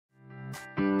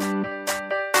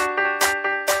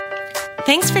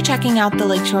Thanks for checking out the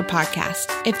Lakeshore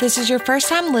Podcast. If this is your first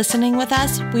time listening with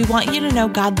us, we want you to know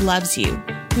God loves you.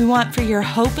 We want for your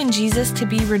hope in Jesus to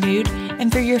be renewed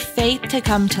and for your faith to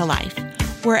come to life.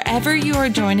 Wherever you are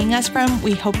joining us from,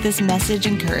 we hope this message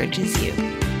encourages you.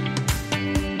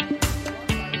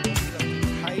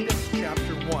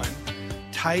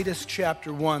 Titus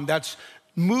chapter 1. That's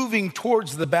moving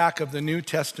towards the back of the New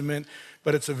Testament,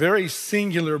 but it's a very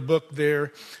singular book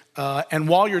there. And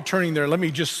while you're turning there, let me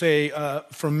just say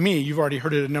from me, you've already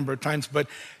heard it a number of times, but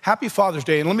happy Father's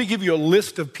Day. And let me give you a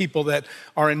list of people that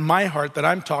are in my heart that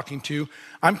I'm talking to.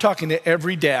 I'm talking to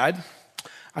every dad.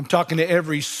 I'm talking to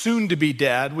every soon-to-be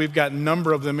dad. We've got a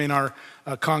number of them in our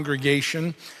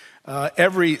congregation.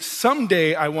 Every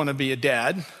someday I want to be a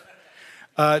dad.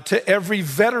 To every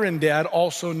veteran dad,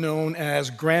 also known as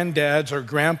granddads or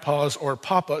grandpas or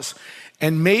papas,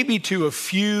 and maybe to a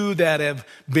few that have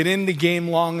been in the game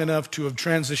long enough to have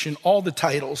transitioned all the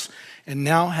titles and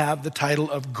now have the title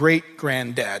of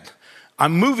great-granddad.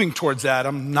 I'm moving towards that.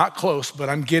 I'm not close, but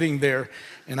I'm getting there,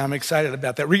 and I'm excited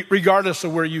about that. Regardless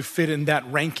of where you fit in that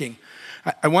ranking,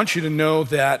 I want you to know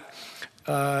that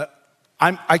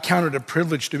I count it a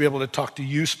privilege to be able to talk to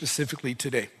you specifically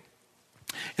today.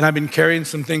 And I've been carrying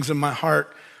some things in my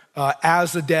heart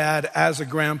as a dad, as a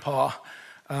grandpa,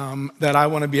 that I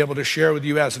want to be able to share with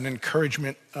you as an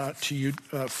encouragement to you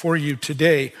for you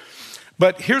today.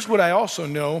 But here's what I also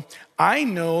know. I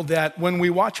know that when we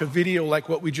watch a video like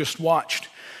what we just watched,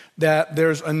 that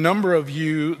there's a number of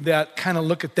you that kind of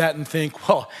look at that and think,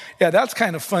 well, yeah, that's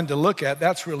kind of fun to look at.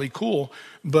 That's really cool.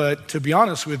 But to be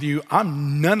honest with you,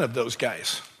 I'm none of those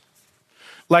guys.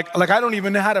 Like I don't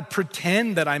even know how to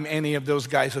pretend that I'm any of those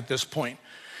guys at this point.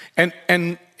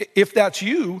 And if that's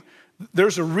you,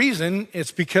 there's a reason.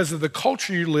 It's because of the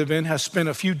culture you live in has spent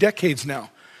a few decades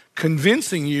now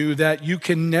convincing you that you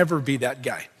can never be that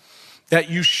guy, that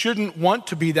you shouldn't want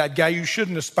to be that guy, you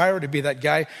shouldn't aspire to be that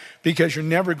guy because you're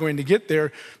never going to get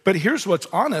there. But here's what's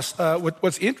honest,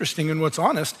 what's interesting and what's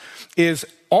honest is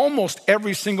almost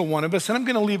every single one of us, and I'm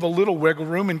going to leave a little wiggle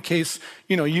room in case,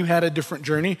 you had a different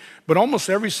journey, but almost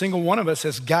every single one of us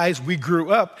as guys, we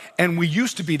grew up and we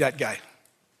used to be that guy,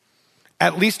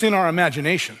 at least in our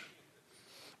imagination.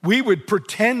 We would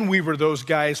pretend we were those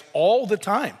guys all the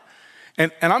time.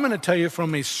 And I'm going to tell you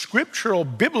from a scriptural,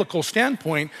 biblical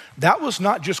standpoint, that was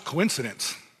not just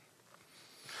coincidence.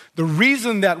 The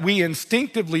reason that we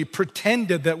instinctively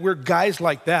pretended that we're guys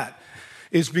like that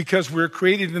is because we're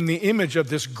created in the image of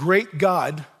this great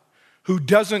God who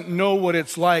doesn't know what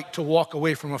it's like to walk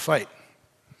away from a fight,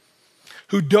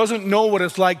 who doesn't know what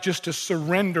it's like just to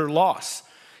surrender loss.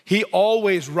 He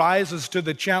always rises to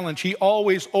the challenge. He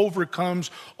always overcomes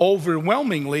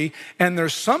overwhelmingly. And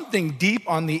there's something deep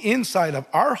on the inside of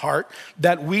our heart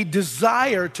that we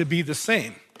desire to be the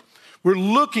same. We're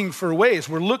looking for ways.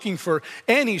 We're looking for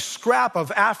any scrap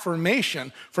of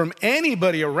affirmation from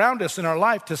anybody around us in our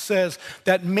life that says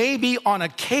that maybe on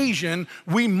occasion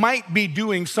we might be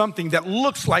doing something that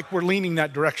looks like we're leaning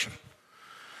that direction.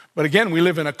 But again, we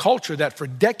live in a culture that for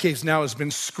decades now has been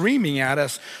screaming at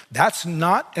us, that's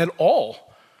not at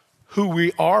all who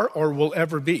we are or will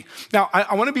ever be. Now,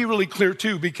 I want to be really clear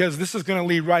too, because this is going to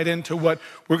lead right into what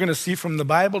we're going to see from the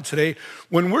Bible today.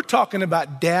 When we're talking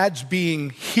about dads being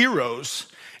heroes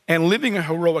and living a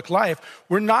heroic life,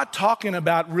 we're not talking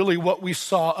about really what we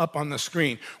saw up on the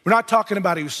screen. We're not talking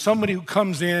about somebody who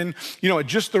comes in, at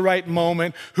just the right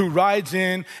moment, who rides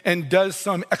in and does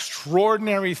some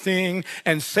extraordinary thing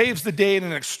and saves the day in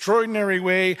an extraordinary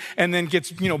way and then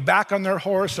gets, back on their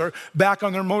horse or back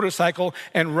on their motorcycle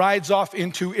and rides off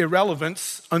into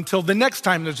irrelevance until the next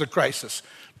time there's a crisis.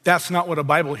 That's not what a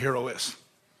Bible hero is.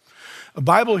 A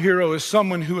Bible hero is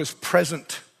someone who is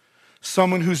present,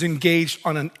 someone who's engaged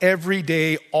on an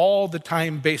everyday, all the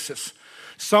time basis.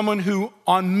 Someone who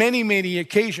on many, many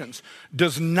occasions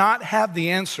does not have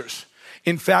the answers.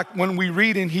 In fact, when we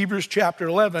read in Hebrews chapter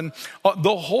 11,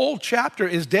 the whole chapter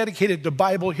is dedicated to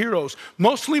Bible heroes,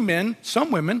 mostly men,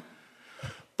 some women,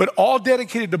 but all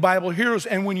dedicated to Bible heroes.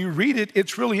 And when you read it,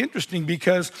 it's really interesting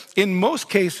because in most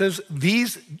cases,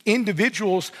 these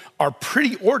individuals are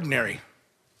pretty ordinary.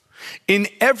 In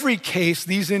every case,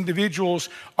 these individuals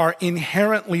are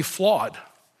inherently flawed.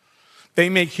 They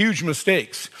make huge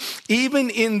mistakes.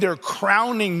 Even in their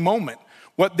crowning moment,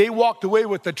 what they walked away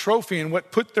with the trophy and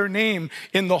what put their name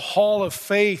in the hall of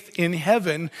faith in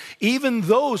heaven, even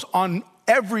those on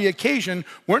every occasion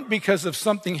weren't because of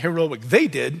something heroic they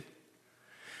did.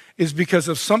 Is because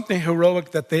of something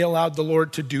heroic that they allowed the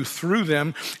Lord to do through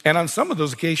them. And on some of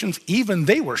those occasions, even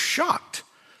they were shocked.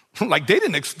 Like they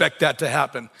didn't expect that to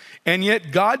happen. And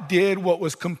yet God did what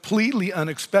was completely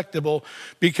unexpected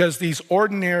because these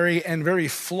ordinary and very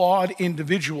flawed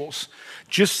individuals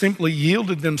just simply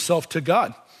yielded themselves to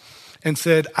God and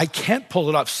said, I can't pull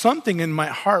it off. Something in my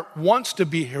heart wants to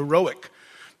be heroic,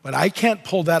 but I can't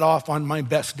pull that off on my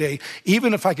best day.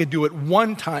 Even if I could do it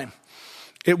one time,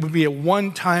 it would be a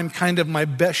one-time kind of my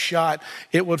best shot.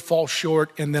 It would fall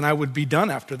short, and then I would be done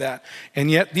after that.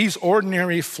 And yet these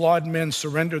ordinary, flawed men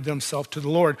surrendered themselves to the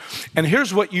Lord. And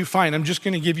here's what you find. I'm just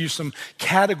going to give you some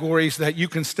categories that you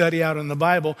can study out in the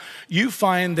Bible. You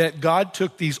find that God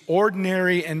took these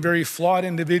ordinary and very flawed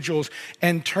individuals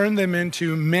and turned them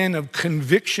into men of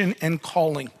conviction and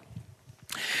calling.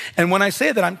 And when I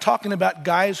say that, I'm talking about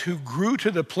guys who grew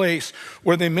to the place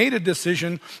where they made a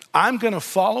decision, I'm going to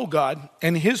follow God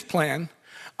and his plan.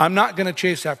 I'm not going to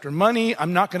chase after money.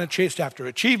 I'm not going to chase after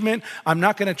achievement. I'm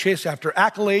not going to chase after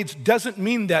accolades. Doesn't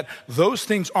mean that those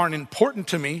things aren't important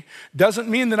to me. Doesn't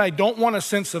mean that I don't want a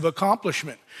sense of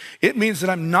accomplishment. It means that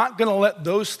I'm not going to let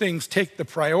those things take the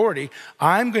priority.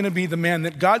 I'm going to be the man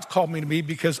that God's called me to be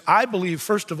because I believe,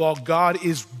 first of all, God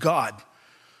is God.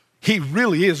 He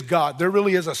really is God. There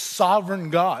really is a sovereign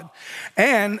God.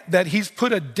 And that he's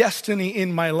put a destiny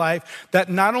in my life that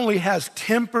not only has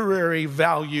temporary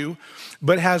value,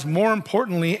 but has more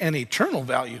importantly an eternal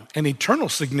value, an eternal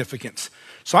significance.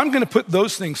 So I'm going to put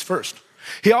those things first.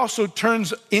 He also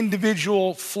turns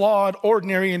individual, flawed,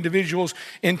 ordinary individuals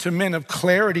into men of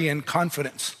clarity and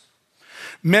confidence.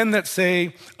 Men that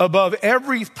say, above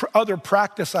every other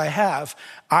practice I have,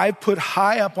 I put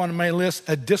high up on my list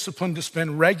a discipline to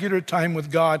spend regular time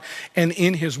with God and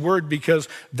in his word, because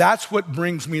that's what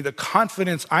brings me the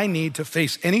confidence I need to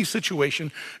face any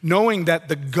situation, knowing that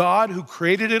the God who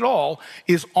created it all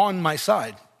is on my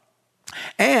side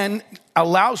and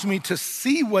allows me to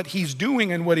see what he's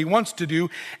doing and what he wants to do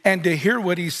and to hear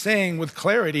what he's saying with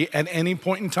clarity at any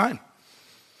point in time.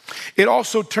 It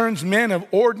also turns men of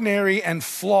ordinary and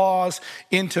flaws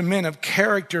into men of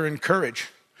character and courage.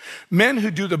 Men who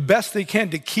do the best they can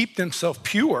to keep themselves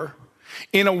pure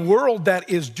in a world that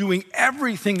is doing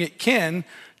everything it can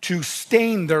to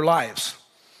stain their lives,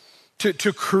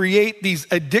 to create these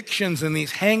addictions and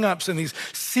these hang-ups and these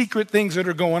secret things that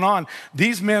are going on.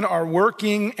 These men are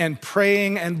working and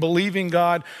praying and believing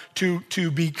God to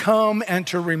become and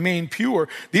to remain pure.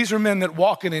 These are men that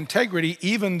walk in integrity,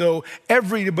 even though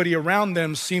everybody around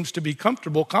them seems to be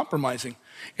comfortable compromising,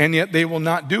 and yet they will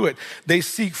not do it. They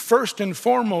seek first and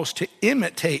foremost to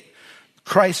imitate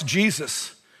Christ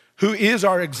Jesus, who is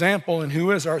our example and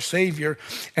who is our Savior.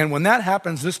 And when that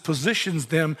happens, this positions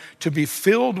them to be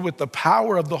filled with the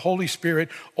power of the Holy Spirit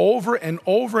over and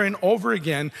over and over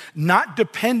again, not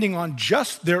depending on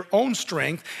just their own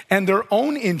strength and their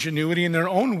own ingenuity and their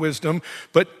own wisdom,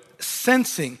 but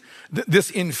sensing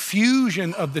this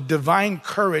infusion of the divine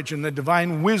courage and the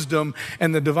divine wisdom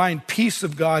and the divine peace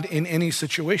of God in any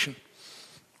situation.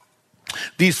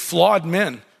 These flawed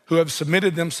men who have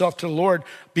submitted themselves to the Lord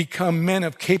become men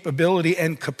of capability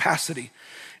and capacity.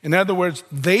 In other words,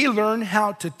 they learn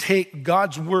how to take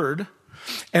God's word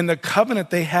and the covenant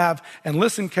they have, and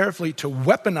listen carefully, to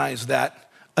weaponize that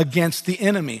against the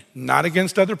enemy, not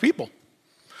against other people,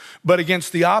 but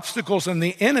against the obstacles and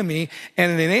the enemy, and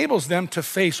it enables them to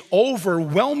face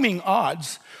overwhelming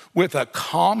odds with a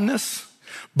calmness,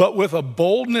 but with a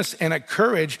boldness and a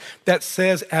courage that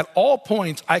says at all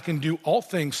points, I can do all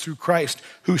things through Christ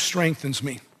who strengthens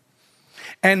me.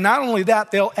 And not only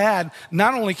that, they'll add,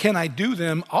 not only can I do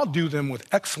them, I'll do them with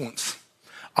excellence.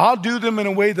 I'll do them in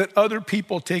a way that other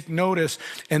people take notice,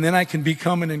 and then I can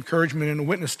become an encouragement and a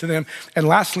witness to them. And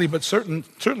lastly, but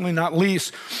certainly not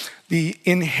least, the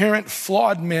inherent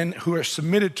flawed men who are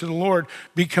submitted to the Lord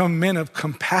become men of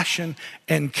compassion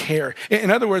and care.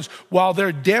 In other words, while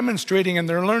they're demonstrating and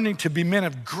they're learning to be men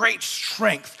of great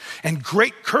strength and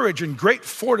great courage and great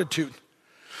fortitude,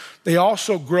 they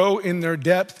also grow in their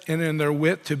depth and in their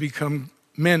width to become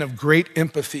men of great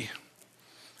empathy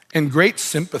and great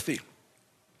sympathy,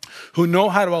 who know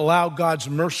how to allow God's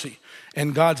mercy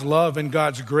and God's love and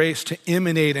God's grace to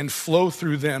emanate and flow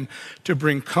through them to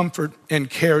bring comfort and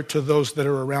care to those that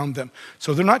are around them.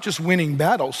 So they're not just winning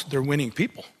battles, they're winning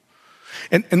people.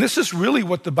 And this is really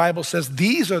what the Bible says.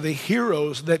 These are the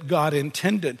heroes that God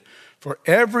intended for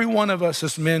every one of us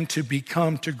as men to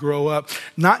become, to grow up,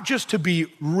 not just to be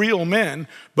real men,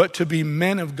 but to be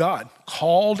men of God,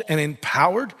 called and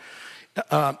empowered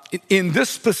in this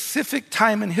specific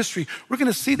time in history. We're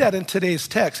going to see that in today's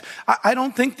text. I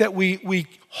don't think that we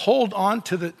hold on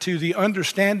to the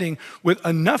understanding with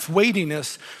enough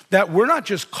weightiness that we're not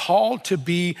just called to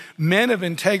be men of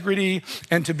integrity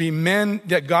and to be men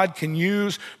that God can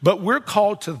use, but we're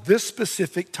called to this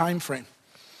specific time frame.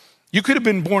 You could have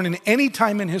been born in any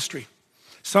time in history.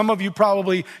 Some of you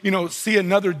probably, see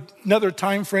another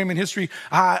time frame in history.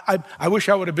 I wish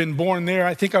I would have been born there.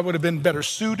 I think I would have been better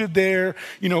suited there.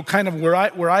 Kind of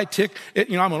where I tick.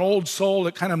 I'm an old soul.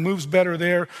 It kind of moves better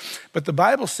there. But the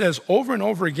Bible says over and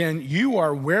over again, you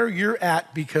are where you're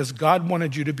at because God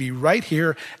wanted you to be right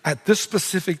here at this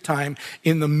specific time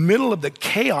in the middle of the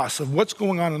chaos of what's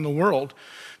going on in the world,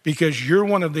 because you're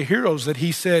one of the heroes that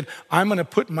he said, I'm going to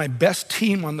put my best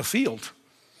team on the field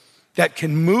that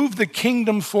can move the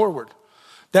kingdom forward,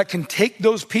 that can take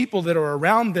those people that are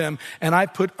around them and I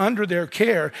put under their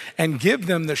care and give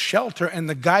them the shelter and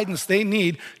the guidance they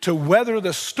need to weather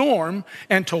the storm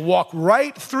and to walk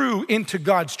right through into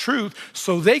God's truth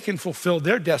so they can fulfill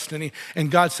their destiny.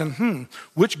 And God said,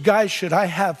 which guys should I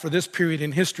have for this period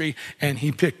in history? And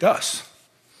he picked us.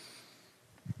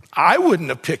 I wouldn't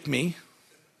have picked me.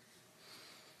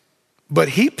 But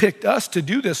he picked us to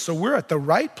do this, so we're at the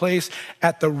right place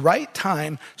at the right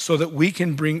time so that we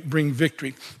can bring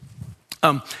victory.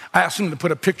 I asked him to put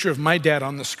a picture of my dad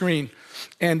on the screen.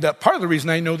 And part of the reason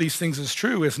I know these things is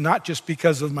true is not just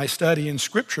because of my study in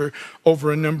Scripture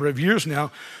over a number of years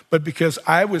now, but because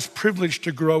I was privileged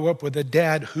to grow up with a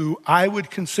dad who I would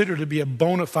consider to be a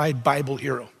bona fide Bible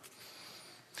hero.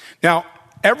 Now,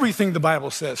 everything the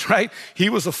Bible says, right? He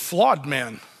was a flawed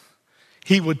man.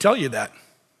 He would tell you that.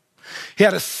 He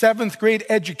had a 7th grade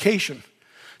education.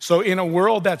 So in a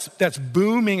world that's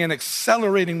booming and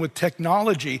accelerating with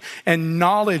technology and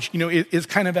knowledge, is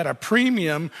kind of at a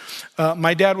premium,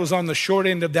 my dad was on the short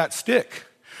end of that stick.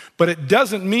 But it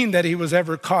doesn't mean that he was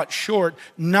ever caught short,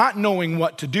 not knowing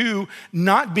what to do,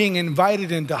 not being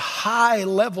invited into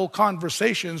high-level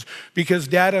conversations, because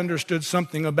dad understood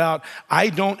something about, I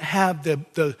don't have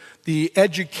the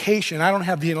education, I don't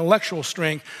have the intellectual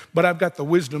strength, but I've got the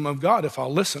wisdom of God if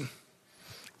I'll listen.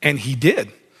 And he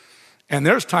did. And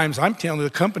there's times, I'm telling you,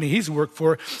 the company he's worked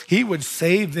for, he would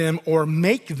save them or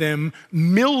make them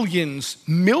millions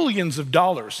of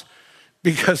dollars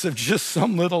because of just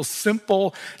some little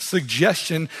simple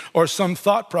suggestion or some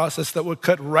thought process that would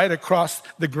cut right across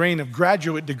the grain of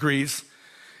graduate degrees.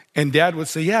 And dad would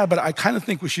say, yeah, but I kind of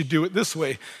think we should do it this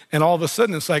way. And all of a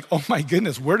sudden it's like, oh my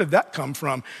goodness, where did that come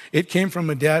from? It came from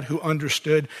a dad who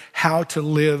understood how to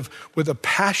live with a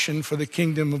passion for the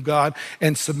kingdom of God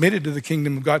and submitted to the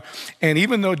kingdom of God. And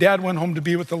even though dad went home to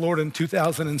be with the Lord in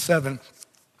 2007,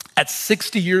 at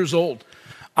 60 years old,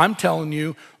 I'm telling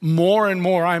you, more and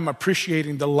more I'm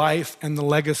appreciating the life and the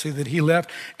legacy that he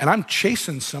left, and I'm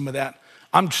chasing some of that.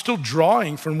 I'm still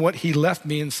drawing from what he left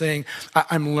me and saying,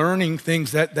 I'm learning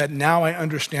things that now I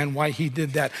understand why he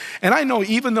did that. And I know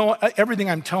even though everything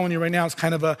I'm telling you right now is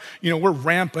kind of we're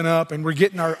ramping up and we're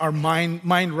getting our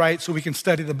mind right so we can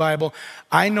study the Bible,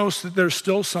 I know that there's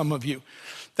still some of you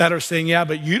that are saying, yeah,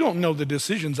 but you don't know the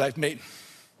decisions I've made.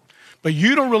 But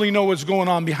you don't really know what's going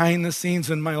on behind the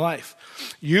scenes in my life.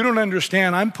 You don't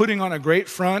understand. I'm putting on a great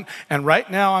front, and right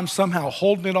now I'm somehow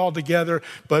holding it all together.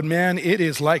 But man, it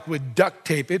is like with duct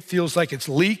tape. It feels like it's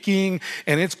leaking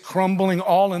and it's crumbling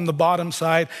all in the bottom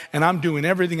side, and I'm doing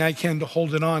everything I can to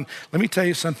hold it on. Let me tell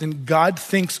you something. God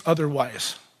thinks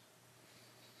otherwise.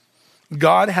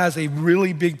 God has a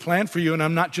really big plan for you, and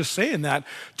I'm not just saying that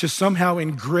to somehow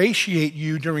ingratiate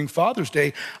you during Father's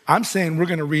Day. I'm saying we're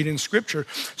going to read in Scripture.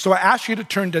 So I ask you to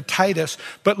turn to Titus,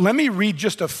 but let me read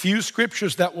just a few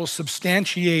scriptures that will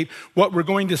substantiate what we're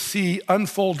going to see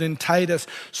unfold in Titus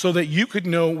so that you could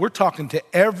know we're talking to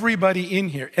everybody in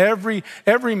here, every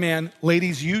man,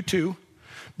 ladies, you too.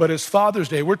 But it's Father's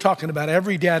Day. We're talking about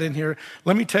every dad in here.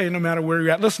 Let me tell you, no matter where you're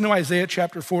at, listen to Isaiah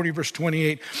chapter 40, verse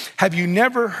 28. Have you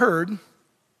never heard,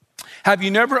 have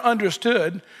you never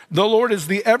understood? The Lord is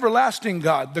the everlasting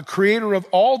God, the creator of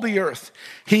all the earth.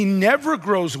 He never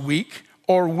grows weak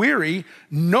or weary.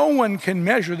 No one can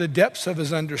measure the depths of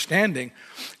his understanding.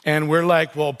 And we're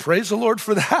like, well, praise the Lord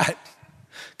for that,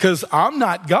 because I'm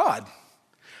not God.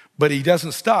 But he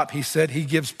doesn't stop. He said he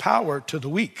gives power to the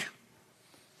weak.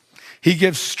 He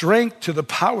gives strength to the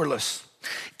powerless.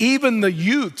 Even the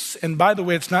youths, and by the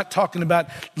way, it's not talking about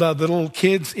the little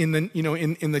kids in the,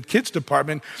 in the kids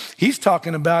department. He's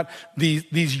talking about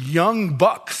these young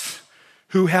bucks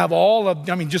who have all of,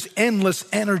 just endless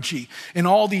energy and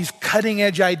all these cutting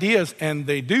edge ideas. And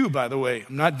they do, by the way.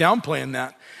 I'm not downplaying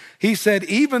that. He said,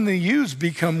 even the youths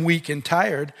become weak and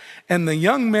tired, and the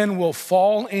young men will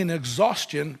fall in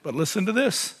exhaustion. But listen to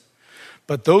this.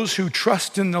 But those who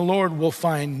trust in the Lord will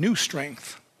find new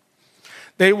strength.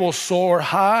 They will soar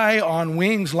high on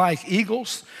wings like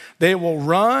eagles. They will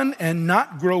run and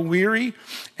not grow weary,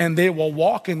 and they will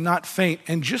walk and not faint.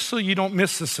 And just so you don't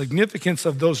miss the significance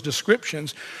of those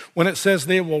descriptions, when it says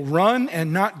they will run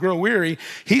and not grow weary,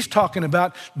 he's talking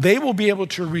about they will be able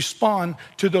to respond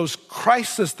to those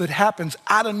crises that happens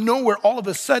out of nowhere all of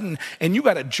a sudden, and you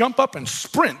got to jump up and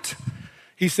sprint.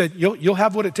 He said, you'll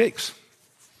have what it takes.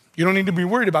 You don't need to be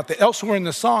worried about that. Elsewhere in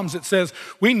the Psalms, it says,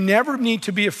 we never need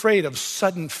to be afraid of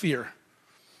sudden fear,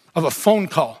 of a phone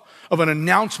call, of an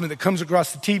announcement that comes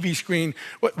across the TV screen.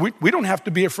 We don't have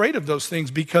to be afraid of those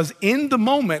things, because in the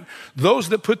moment, those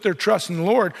that put their trust in the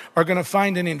Lord are going to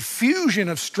find an infusion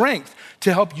of strength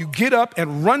to help you get up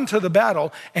and run to the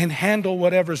battle and handle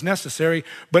whatever's necessary.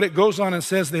 But it goes on and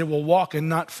says they will walk and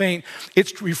not faint.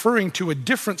 It's referring to a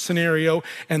different scenario,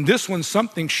 and this one,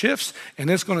 something shifts, and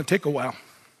it's going to take a while.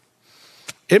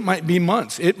 It might be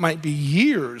months. It might be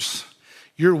years.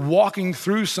 You're walking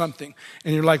through something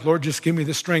and you're like, Lord, just give me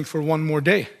the strength for one more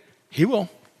day. He will.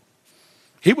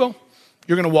 He will.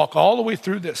 You're going to walk all the way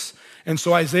through this. And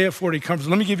so Isaiah 40 comes.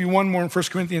 Let me give you one more in 1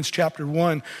 Corinthians chapter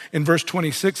 1. In verse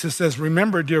 26, it says,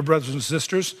 remember, dear brothers and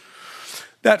sisters,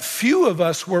 that few of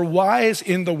us were wise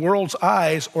in the world's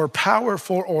eyes or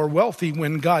powerful or wealthy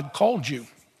when God called you.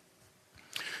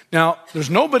 Now, there's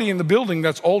nobody in the building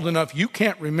that's old enough you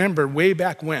can't remember way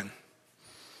back when.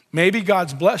 Maybe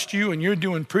God's blessed you and you're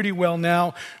doing pretty well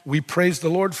now. We praise the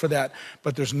Lord for that.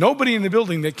 But there's nobody in the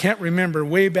building that can't remember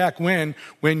way back when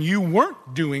you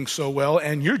weren't doing so well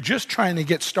and you're just trying to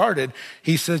get started.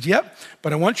 He says, yep,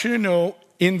 but I want you to know,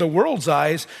 in the world's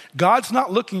eyes, God's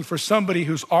not looking for somebody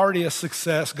who's already a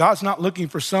success. God's not looking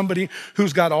for somebody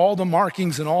who's got all the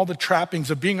markings and all the trappings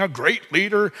of being a great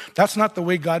leader. That's not the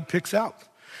way God picks out.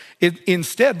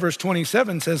 Instead, verse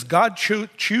 27 says, God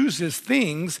chooses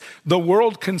things the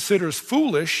world considers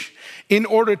foolish in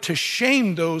order to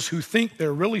shame those who think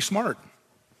they're really smart.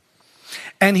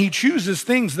 And he chooses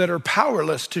things that are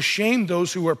powerless to shame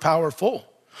those who are powerful.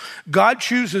 God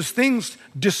chooses things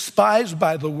despised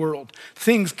by the world,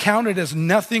 things counted as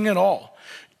nothing at all,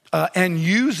 and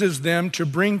uses them to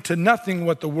bring to nothing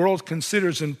what the world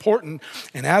considers important.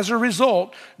 And as a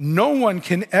result, no one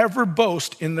can ever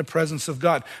boast in the presence of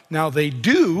God. Now they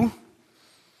do.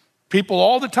 People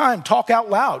all the time talk out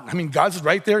loud. I mean, God's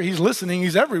right there. He's listening.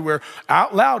 He's everywhere,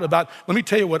 out loud about, let me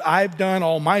tell you what I've done,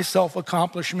 all my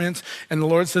self-accomplishments. And the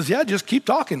Lord says, yeah, just keep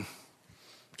talking.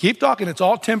 Keep talking. It's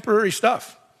all temporary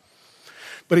stuff.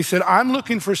 But he said, I'm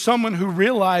looking for someone who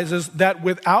realizes that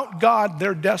without God,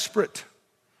 they're desperate.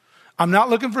 I'm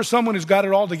not looking for someone who's got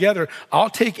it all together.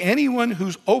 I'll take anyone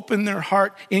who's opened their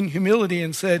heart in humility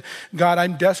and said, God,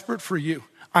 I'm desperate for you.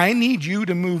 I need you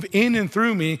to move in and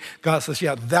through me. God says,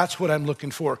 yeah, that's what I'm looking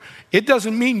for. It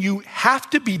doesn't mean you have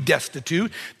to be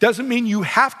destitute. Doesn't mean you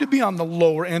have to be on the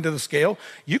lower end of the scale.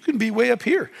 You can be way up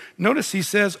here. Notice he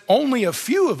says, only a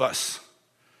few of us.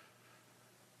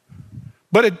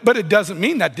 But it doesn't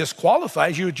mean that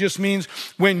disqualifies you. It just means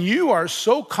when you are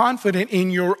so confident in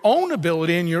your own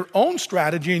ability, in your own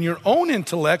strategy, in your own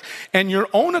intellect, and your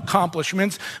own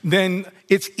accomplishments, then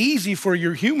it's easy for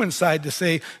your human side to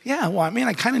say, yeah, well, I mean,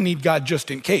 I kind of need God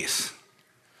just in case.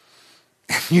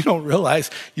 You don't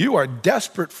realize you are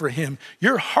desperate for him.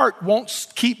 Your heart won't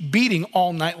keep beating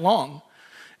all night long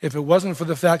if it wasn't for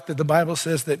the fact that the Bible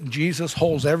says that Jesus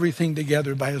holds everything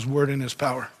together by his word and his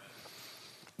power.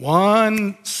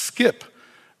 One skip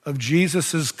of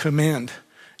Jesus's command,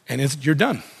 and you're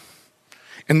done.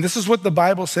 And this is what the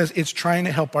Bible says. It's trying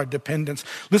to help our dependence.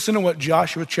 Listen to what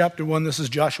Joshua chapter 1, this is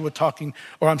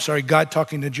God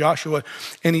talking to Joshua.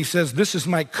 And he says, this is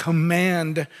my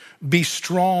command, be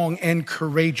strong and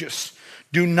courageous.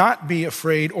 Do not be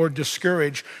afraid or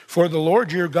discouraged, for the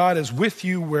Lord your God is with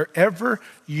you wherever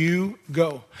you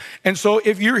go. And so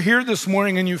if you're here this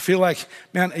morning and you feel like,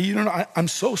 man, I'm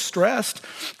so stressed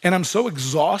and I'm so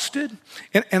exhausted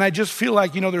and I just feel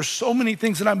like, there's so many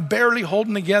things that I'm barely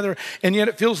holding together, and yet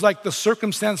it feels like the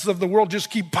circumstances of the world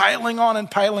just keep piling on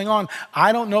and piling on.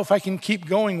 I don't know if I can keep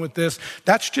going with this.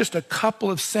 That's just a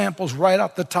couple of samples right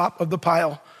off the top of the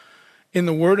pile in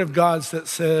the Word of God that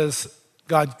says,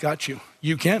 God got you.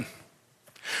 You can.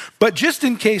 But just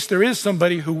in case there is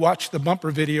somebody who watched the bumper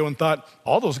video and thought,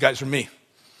 all those guys are me.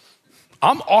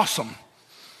 I'm awesome.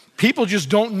 People just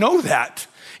don't know that.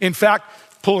 In fact,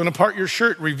 pulling apart your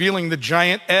shirt, revealing the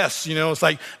giant S. It's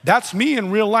like, that's me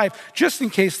in real life. Just in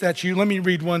case that's you, let me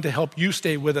read one to help you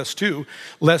stay with us too,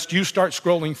 lest you start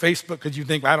scrolling Facebook because you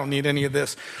think, I don't need any of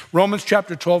this. Romans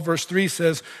chapter 12, verse 3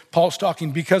 says, Paul's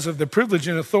talking, because of the privilege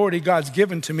and authority God's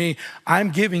given to me,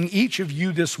 I'm giving each of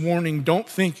you this warning. Don't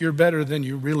think you're better than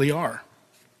you really are.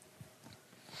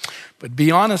 But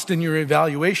be honest in your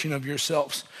evaluation of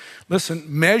yourselves. Listen,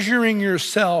 measuring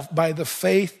yourself by the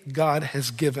faith God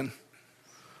has given.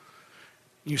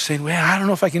 You're saying, well, I don't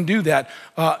know if I can do that.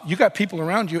 You got people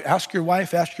around you. Ask your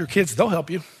wife, ask your kids. They'll help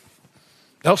you.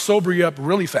 They'll sober you up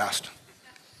really fast.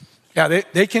 Yeah,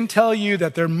 they can tell you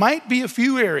that there might be a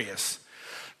few areas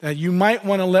that you might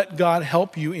want to let God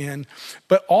help you in.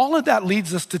 But all of that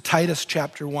leads us to Titus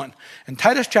chapter 1. And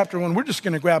Titus chapter 1, we're just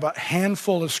going to grab a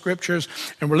handful of scriptures,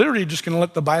 and we're literally just going to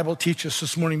let the Bible teach us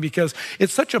this morning because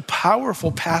it's such a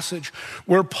powerful passage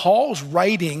where Paul's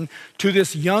writing to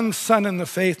this young son in the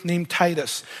faith named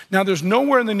Titus. Now, there's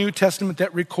nowhere in the New Testament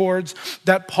that records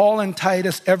that Paul and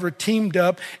Titus ever teamed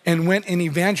up and went and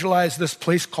evangelized this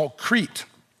place called Crete.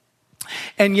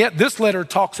 And yet this letter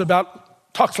talks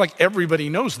like everybody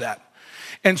knows that.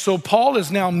 And so Paul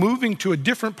is now moving to a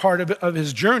different part of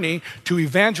his journey to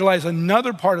evangelize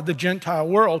another part of the Gentile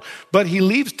world, but he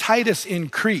leaves Titus in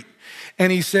Crete.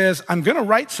 And he says, I'm going to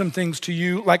write some things to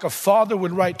you like a father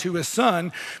would write to his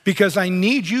son, because I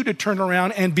need you to turn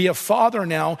around and be a father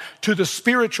now to the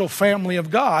spiritual family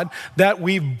of God that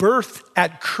we've birthed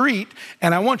at Crete,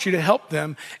 and I want you to help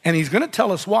them. And he's going to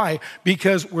tell us why,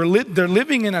 because they're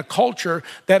living in a culture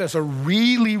that is a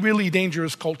really, really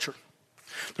dangerous culture.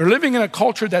 They're living in a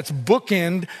culture that's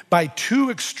bookended by two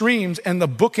extremes, and the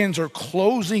bookends are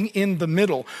closing in the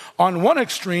middle. On one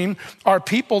extreme are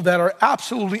people that are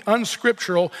absolutely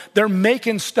unscriptural. They're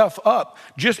making stuff up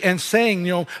and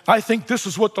saying, I think this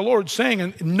is what the Lord's saying.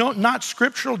 And no, not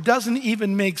scriptural, doesn't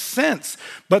even make sense.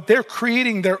 But they're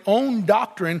creating their own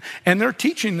doctrine, and they're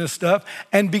teaching this stuff.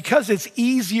 And because it's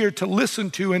easier to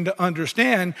listen to and to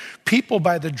understand, people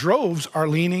by the droves are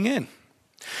leaning in.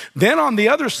 Then on the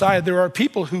other side, there are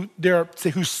people who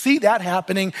see that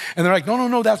happening, and they're like,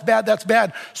 no, that's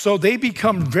bad. So they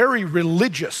become very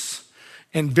religious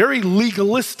and very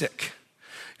legalistic.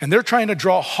 And they're trying to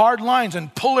draw hard lines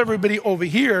and pull everybody over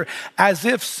here as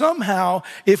if somehow,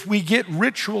 if we get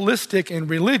ritualistic and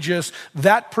religious,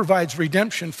 that provides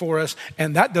redemption for us,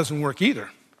 and that doesn't work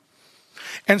either.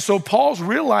 And so Paul's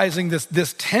realizing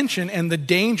this tension and the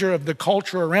danger of the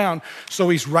culture around. So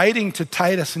he's writing to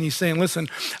Titus and he's saying, listen,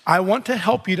 I want to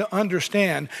help you to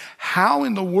understand how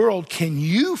in the world can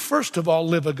you, first of all,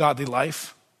 live a godly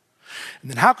life?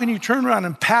 And then how can you turn around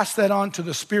and pass that on to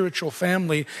the spiritual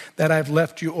family that I've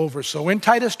left you over? So in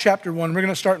Titus chapter 1, we're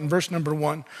going to start in verse number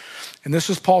 1. And this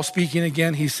is Paul speaking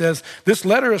again. He says, this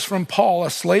letter is from Paul, a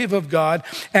slave of God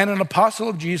and an apostle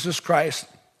of Jesus Christ.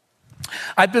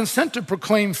 I've been sent to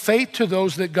proclaim faith to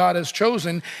those that God has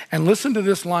chosen. And listen to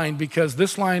this line, because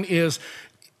this line is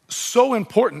so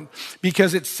important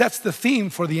because it sets the theme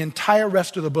for the entire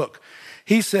rest of the book.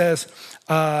 He says,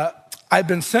 I've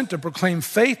been sent to proclaim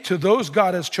faith to those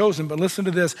God has chosen, but listen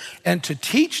to this, and to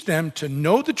teach them to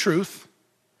know the truth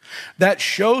that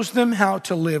shows them how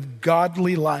to live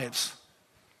godly lives.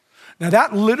 Now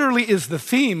that literally is the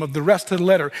theme of the rest of the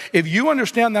letter. If you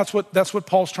understand that's what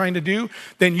Paul's trying to do,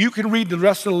 then you can read the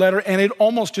rest of the letter and it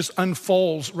almost just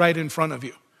unfolds right in front of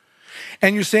you.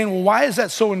 And you're saying, well, why is that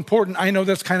so important? I know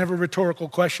that's kind of a rhetorical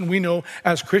question. We know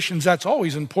as Christians that's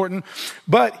always important.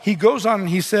 But he goes on and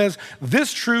he says,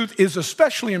 this truth is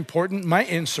especially important, my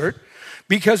insert,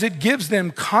 because it gives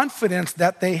them confidence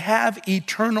that they have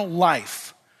eternal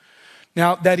life.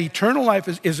 Now, that eternal life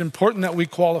is important that we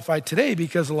qualify today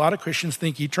because a lot of Christians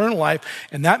think eternal life,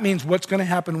 and that means what's going to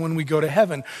happen when we go to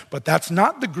heaven. But that's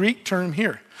not the Greek term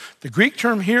here. The Greek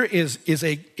term here is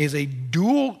a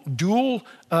dual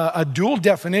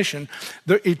definition.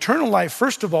 The eternal life,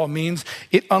 first of all, means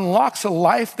it unlocks a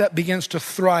life that begins to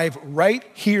thrive right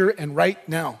here and right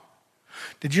now.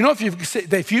 Did you know if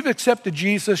you've accepted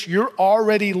Jesus, you're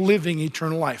already living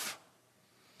eternal life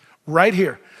right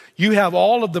here? You have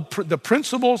all of the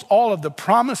principles, all of the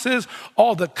promises,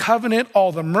 all the covenant,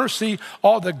 all the mercy,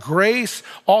 all the grace,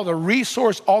 all the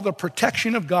resource, all the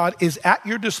protection of God is at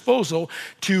your disposal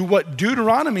to what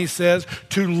Deuteronomy says,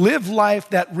 to live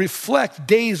life that reflects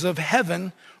days of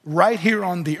heaven right here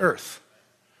on the earth.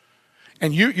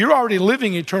 and you're already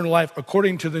living eternal life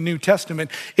according to the New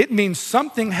Testament, it means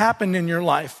something happened in your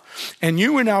life and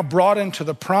you are now brought into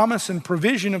the promise and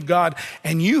provision of God,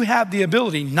 and you have the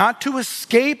ability not to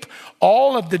escape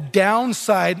all of the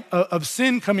downside of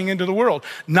sin coming into the world.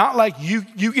 Not like you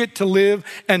get to live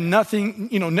and nothing,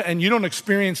 and you don't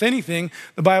experience anything.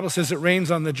 The Bible says it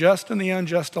rains on the just and the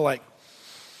unjust alike.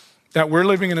 That we're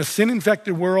living in a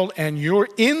sin-infected world, and you're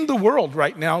in the world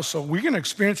right now, so we're going to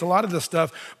experience a lot of this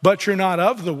stuff, but you're not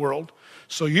of the world,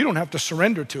 so you don't have to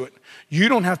surrender to it. You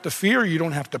don't have to fear. You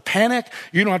don't have to panic.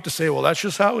 You don't have to say, well, that's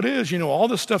just how it is. All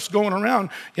this stuff's going around.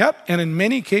 Yep, and in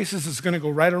many cases, it's going to go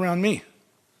right around me.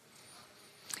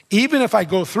 Even if I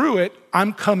go through it,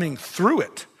 I'm coming through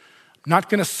it. I'm not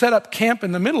going to set up camp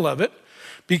in the middle of it,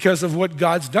 because of what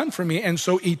God's done for me. And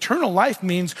so eternal life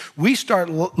means we start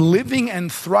living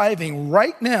and thriving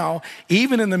right now,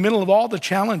 even in the middle of all the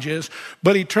challenges.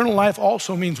 But eternal life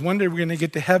also means one day we're going to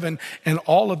get to heaven, and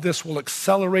all of this will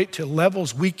accelerate to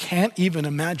levels we can't even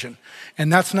imagine.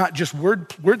 And that's not just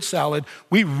word salad.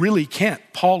 We really can't.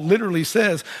 Paul literally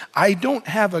says, I don't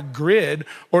have a grid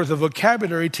or the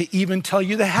vocabulary to even tell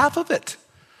you the half of it.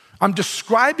 I'm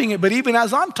describing it, but even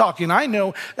as I'm talking, I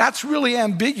know that's really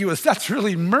ambiguous. That's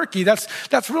really murky. That's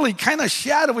really kind of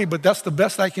shadowy, but that's the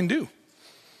best I can do.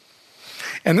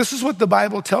 And this is what the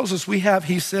Bible tells us we have.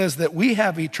 He says that we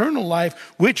have eternal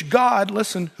life, which God,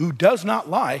 listen, who does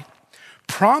not lie,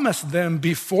 promised them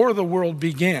before the world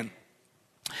began.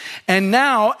 And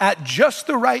now, at just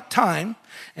the right time,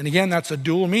 and again, that's a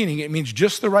dual meaning. It means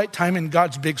just the right time in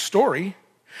God's big story,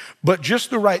 but just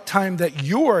the right time that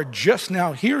you're just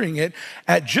now hearing it,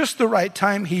 at just the right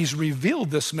time, he's revealed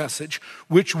this message,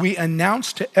 which we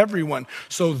announced to everyone.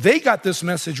 So they got this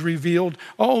message revealed,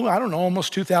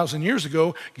 almost 2,000 years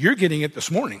ago. You're getting it this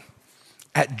morning.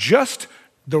 At just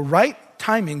the right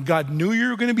timing, God knew you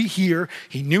were going to be here.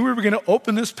 He knew we were going to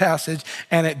open this passage.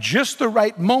 And at just the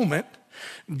right moment,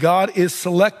 God is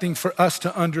selecting for us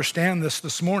to understand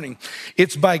this morning.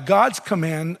 It's by God's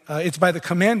command, it's by the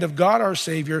command of God our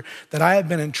Savior that I have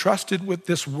been entrusted with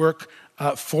this work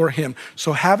for him.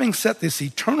 So having set this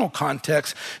eternal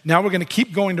context, now we're going to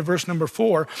keep going to verse number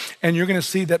 4, and you're going to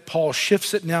see that Paul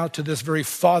shifts it now to this very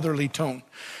fatherly tone.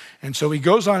 And so he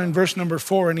goes on in verse number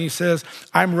 4 and he says,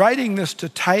 I'm writing this to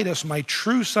Titus, my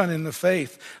true son in the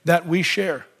faith that we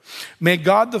share. May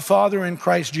God the Father and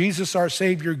Christ Jesus our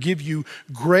Savior give you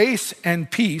grace and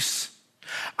peace.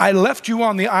 I left you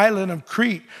on the island of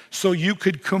Crete so you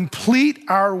could complete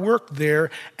our work there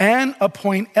and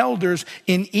appoint elders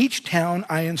in each town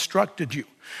I instructed you.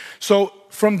 So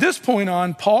from this point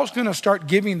on, Paul's going to start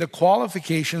giving the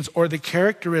qualifications or the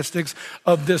characteristics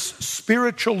of this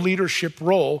spiritual leadership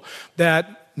role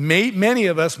that many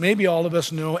of us, maybe all of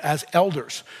us, know as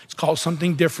elders. It's called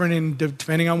something different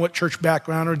depending on what church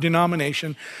background or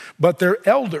denomination, but they're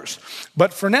elders.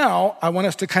 But for now, I want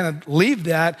us to kind of leave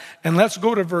that, and let's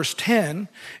go to verse 10,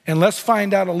 and let's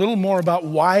find out a little more about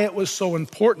why it was so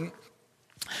important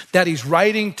that he's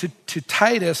writing to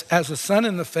Titus as a son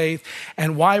in the faith,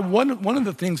 and why one of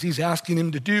the things he's asking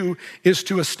him to do is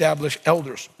to establish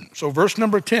elders. So verse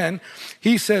number 10,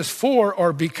 he says, for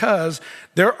or because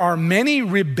there are many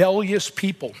rebellious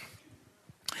people.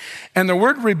 And the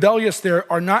word rebellious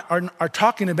there are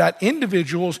talking about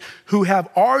individuals who have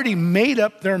already made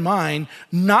up their mind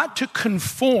not to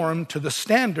conform to the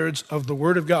standards of the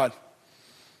Word of God.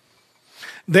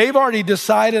 They've already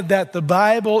decided that the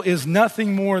Bible is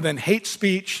nothing more than hate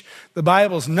speech. The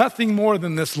Bible is nothing more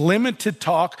than this limited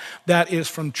talk that is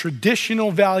from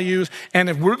traditional values. And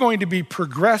if we're going to be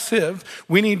progressive,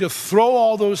 we need to throw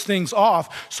all those things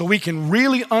off so we can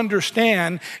really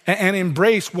understand and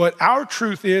embrace what our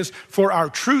truth is for our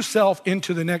true self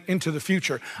into the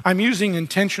future. I'm using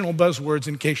intentional buzzwords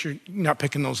in case you're not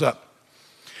picking those up.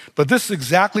 But this is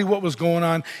exactly what was going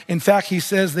on. In fact, he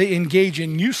says they engage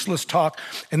in useless talk.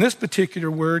 And this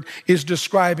particular word is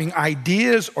describing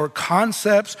ideas or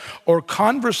concepts or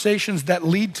conversations that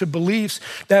lead to beliefs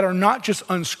that are not just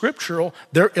unscriptural,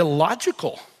 they're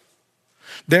illogical.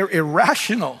 They're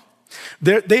irrational.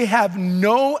 They have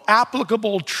no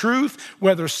applicable truth,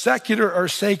 whether secular or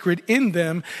sacred, in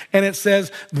them. And it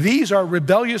says these are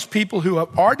rebellious people who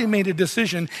have already made a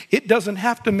decision. It doesn't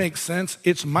have to make sense.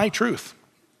 It's my truth.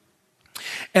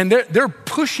 And they're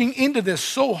pushing into this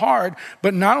so hard,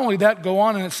 but not only that, go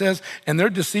on and it says, and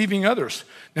they're deceiving others.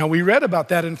 Now we read about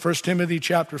that in 1 Timothy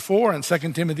chapter 4 and 2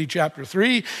 Timothy chapter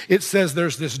 3. It says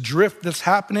there's this drift that's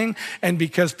happening, and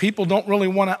because people don't really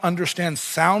want to understand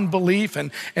sound belief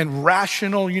and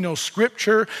rational,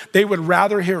 scripture, they would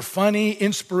rather hear funny,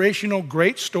 inspirational,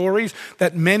 great stories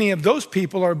that many of those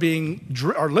people are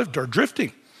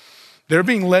drifting. They're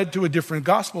being led to a different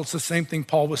gospel. It's the same thing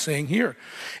Paul was saying here.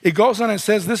 It goes on and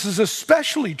says, this is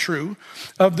especially true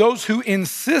of those who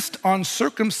insist on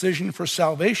circumcision for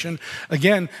salvation.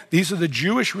 Again, these are the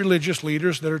Jewish religious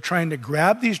leaders that are trying to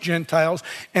grab these Gentiles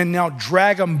and now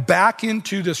drag them back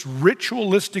into this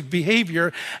ritualistic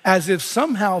behavior as if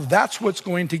somehow that's what's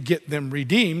going to get them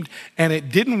redeemed. And it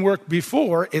didn't work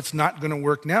before, it's not going to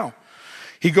work now.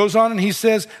 He goes on and he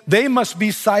says, they must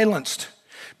be silenced,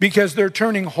 because they're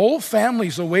turning whole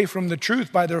families away from the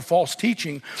truth by their false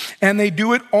teaching. And they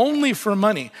do it only for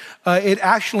money. It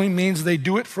actually means they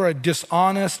do it for a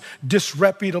dishonest,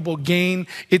 disreputable gain.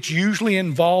 It's usually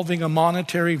involving a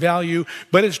monetary value,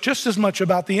 but it's just as much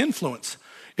about the influence.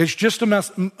 It's just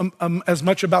as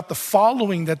much about the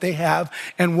following that they have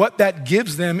and what that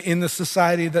gives them in the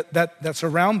society that's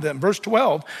around them. Verse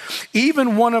 12,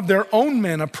 even one of their own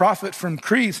men, a prophet from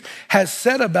Crete, has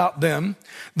said about them,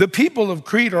 the people of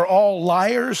Crete are all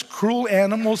liars, cruel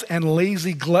animals, and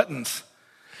lazy gluttons.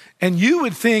 And you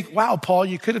would think, wow, Paul,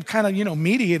 you could have kind of,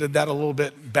 mediated that a little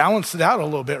bit, balanced it out a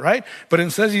little bit, right? But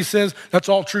instead he says, that's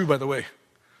all true, by the way.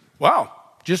 Wow,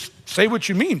 just say what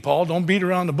you mean, Paul. Don't beat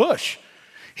around the bush.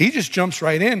 He just jumps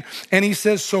right in and he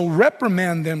says, so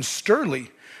reprimand them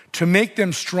sternly to make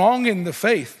them strong in the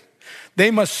faith.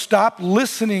 They must stop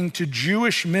listening to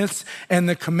Jewish myths and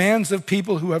the commands of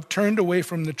people who have turned away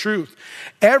from the truth.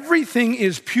 Everything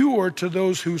is pure to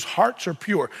those whose hearts are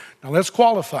pure. Now let's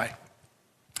qualify.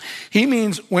 He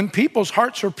means when people's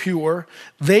hearts are pure,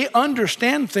 they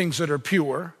understand things that are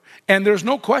pure, and there's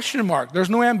no question mark. There's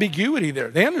no ambiguity there.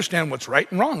 They understand what's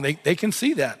right and wrong. They can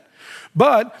see that.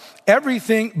 But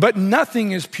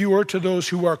nothing is pure to those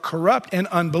who are corrupt and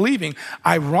unbelieving.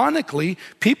 Ironically,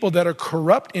 people that are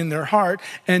corrupt in their heart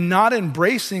and not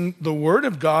embracing the word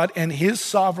of God and his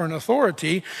sovereign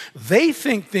authority, they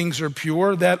think things are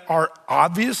pure that are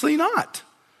obviously not.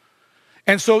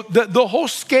 And so the whole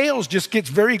scales just gets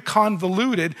very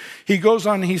convoluted. He goes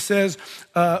on and he says,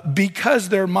 because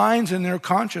their minds and their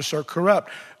conscience are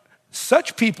corrupt.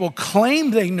 Such people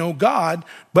claim they know God,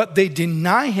 but they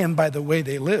deny him by the way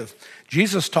they live.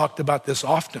 Jesus talked about this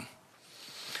often.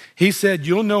 He said,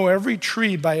 you'll know every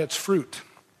tree by its fruit.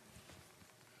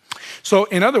 So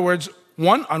in other words,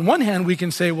 on one hand, we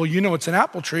can say, well, it's an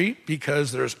apple tree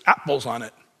because there's apples on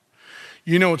it.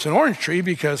 It's an orange tree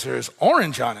because there's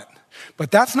orange on it.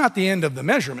 But that's not the end of the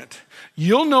measurement.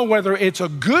 You'll know whether it's a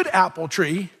good apple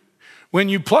tree when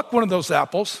you pluck one of those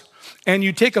apples and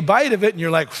you take a bite of it and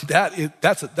you're like,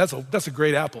 that's a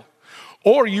great apple.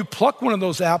 Or you pluck one of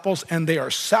those apples and they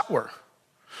are sour,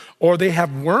 or they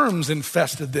have worms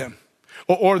infested them,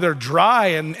 or they're dry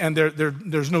and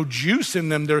there's no juice in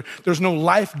them, there's no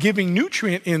life-giving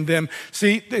nutrient in them.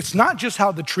 See, it's not just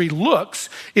how the tree looks,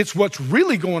 it's what's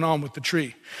really going on with the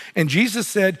tree. And Jesus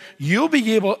said, you'll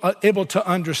be able to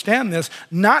understand this.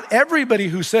 Not everybody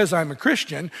who says I'm a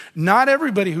Christian, not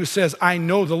everybody who says I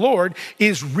know the Lord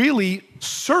is really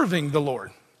serving the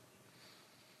Lord.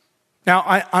 Now,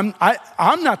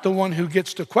 I'm not the one who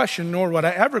gets to question, nor would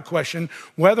I ever question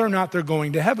whether or not they're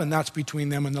going to heaven. That's between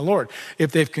them and the Lord.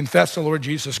 If they've confessed the Lord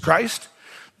Jesus Christ,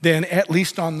 then at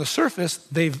least on the surface,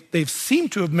 they've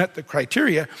seemed to have met the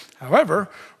criteria. However,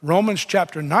 Romans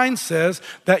chapter 9 says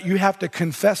that you have to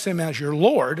confess him as your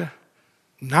Lord,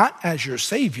 not as your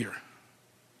Savior.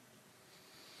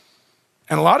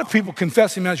 And a lot of people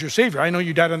confess him as your Savior. I know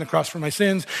you died on the cross for my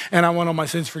sins, and I want all my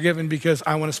sins forgiven because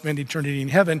I want to spend eternity in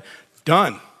heaven.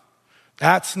 Done.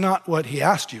 That's not what he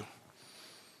asked you.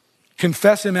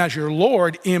 Confess him as your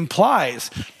Lord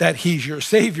implies that he's your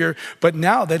Savior, but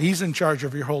now that he's in charge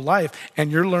of your whole life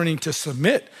and you're learning to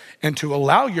submit and to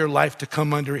allow your life to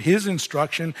come under his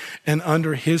instruction and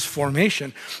under his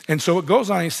formation. And so it goes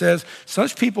on, he says,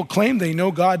 such people claim they know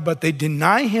God, but they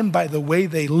deny him by the way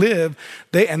they live.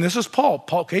 And this is Paul,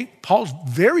 okay? Paul's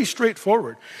very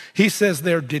straightforward. He says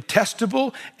they're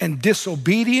detestable and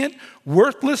disobedient,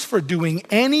 worthless for doing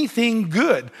anything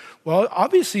good. Well,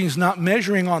 obviously he's not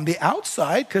measuring on the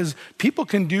outside, because people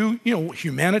can do,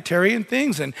 humanitarian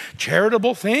things and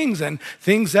charitable things and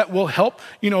things that will help,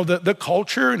 the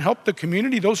culture and help the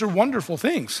community. Those are wonderful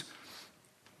things.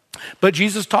 But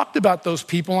Jesus talked about those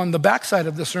people on the backside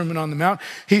of the Sermon on the Mount.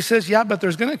 He says, yeah, but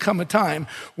there's going to come a time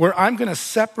where I'm going to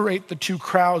separate the two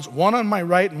crowds, one on my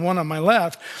right and one on my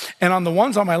left. And on the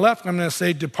ones on my left, I'm going to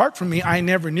say, depart from me, I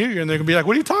never knew you. And they're going to be like,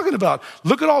 what are you talking about?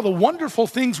 Look at all the wonderful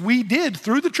things we did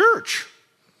through the church.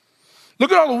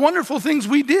 Look at all the wonderful things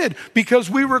we did because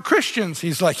we were Christians.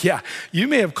 He's like, yeah, you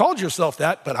may have called yourself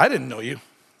that, but I didn't know you.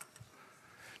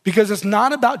 Because it's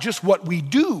not about just what we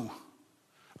do.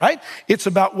 right? It's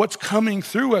about what's coming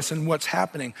through us and what's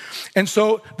happening. And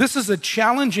so this is a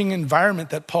challenging environment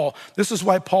this is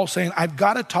why Paul's saying, I've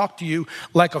got to talk to you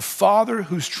like a father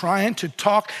who's trying to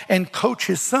talk and coach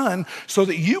his son so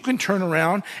that you can turn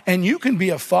around and you can be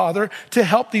a father to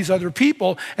help these other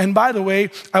people. And by the way,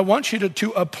 I want you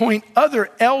to appoint other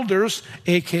elders,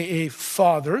 AKA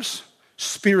fathers,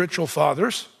 spiritual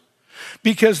fathers,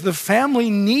 because the family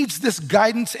needs this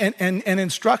guidance and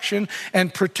instruction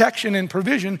and protection and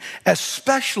provision,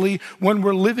 especially when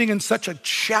we're living in such a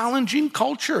challenging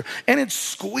culture and it's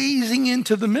squeezing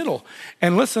into the middle.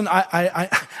 And listen,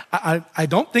 I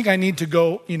don't think I need to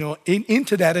go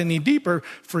into that any deeper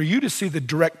for you to see the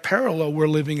direct parallel we're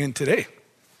living in today.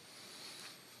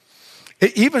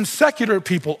 Even secular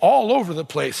people all over the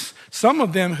place, some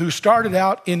of them who started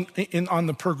out on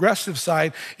the progressive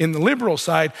side, in the liberal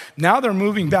side, now they're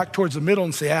moving back towards the middle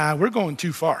and say, we're going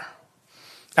too far.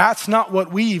 That's not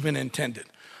what we even intended.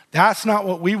 That's not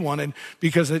what we wanted,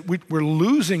 because we're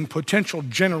losing potential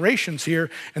generations here,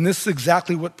 and this is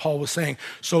exactly what Paul was saying.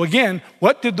 So again,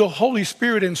 what did the Holy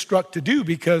Spirit instruct to do?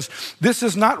 Because this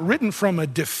is not written from a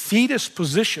defeatist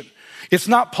position. It's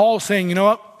not Paul saying, you know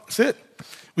what, that's it.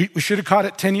 We should have caught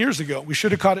it 10 years ago. We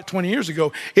should have caught it 20 years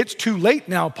ago. It's too late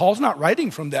now. Paul's not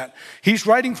writing from that. He's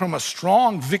writing from a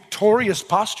strong, victorious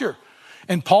posture.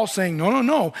 And Paul's saying,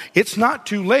 no, it's not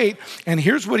too late. And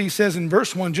here's what he says in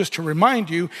verse 1, just to remind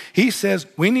you. He says,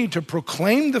 we need to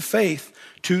proclaim the faith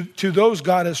to those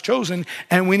God has chosen,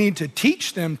 and we need to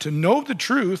teach them to know the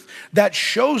truth that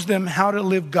shows them how to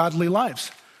live godly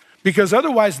lives. Because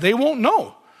otherwise they won't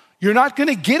know. You're not going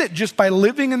to get it just by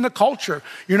living in the culture.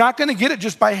 You're not going to get it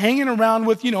just by hanging around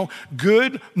with,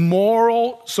 good,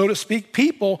 moral, so to speak,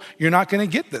 people. You're not going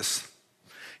to get this.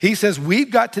 He says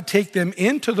we've got to take them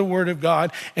into the Word of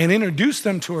God and introduce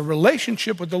them to a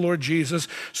relationship with the Lord Jesus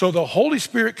so the Holy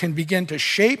Spirit can begin to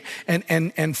shape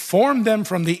and form them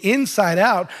from the inside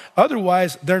out.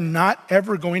 Otherwise, they're not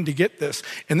ever going to get this.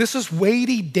 And this is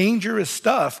weighty, dangerous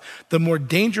stuff. The more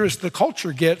dangerous the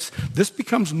culture gets, this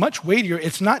becomes much weightier.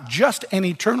 It's not just an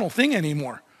eternal thing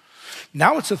anymore.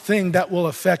 Now it's a thing that will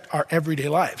affect our everyday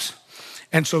lives.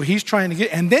 And so he's trying to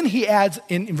get, and then he adds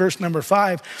in verse number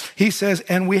 5, he says,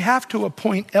 and we have to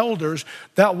appoint elders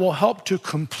that will help to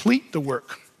complete the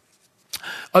work.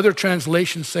 Other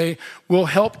translations say, will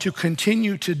help to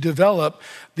continue to develop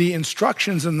the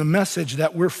instructions and the message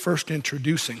that we're first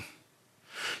introducing.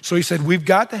 So he said, we've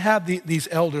got to have these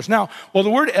elders. Now, the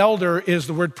word elder is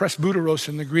the word presbyteros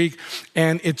in the Greek,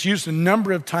 and it's used a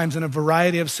number of times in a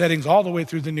variety of settings all the way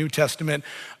through the New Testament.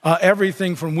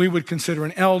 Everything from we would consider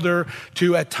an elder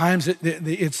to at times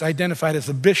it's identified as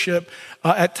a bishop.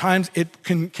 At times it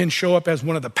can show up as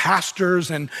one of the pastors,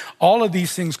 and all of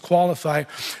these things qualify.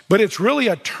 But it's really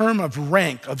a term of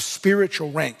rank, of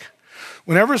spiritual rank.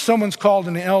 Whenever someone's called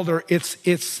an elder,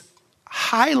 it's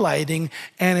highlighting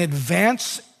an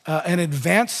advanced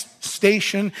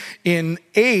station in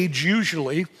age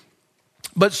usually,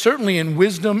 but certainly in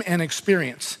wisdom and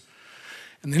experience.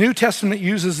 And the New Testament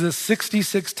uses this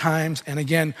 66 times, and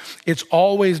again, it's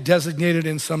always designated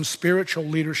in some spiritual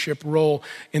leadership role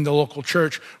in the local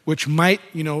church, which might,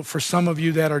 for some of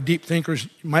you that are deep thinkers,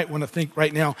 you might want to think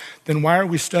right now, then why are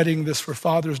we studying this for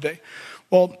Father's Day?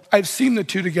 Well, I've seen the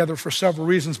two together for several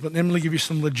reasons, but let me give you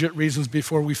some legit reasons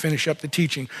before we finish up the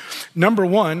teaching. Number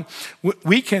one,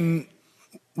 we can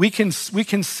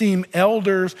seem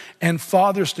elders and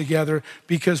fathers together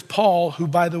because Paul, who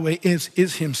by the way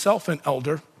is himself an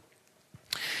elder,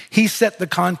 he set the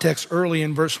context early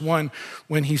in verse 1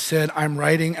 when he said, I'm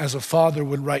writing as a father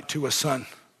would write to a son.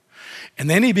 And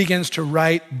then he begins to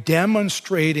write,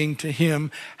 demonstrating to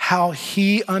him how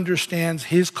he understands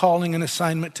his calling and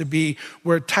assignment to be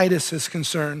where Titus is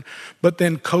concerned, but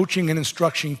then coaching and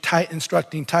instructing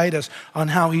Titus on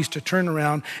how he's to turn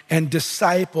around and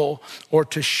disciple or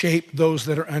to shape those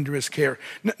that are under his care.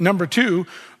 Number two,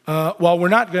 while we're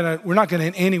not gonna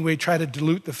in any way try to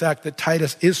dilute the fact that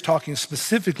Titus is talking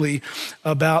specifically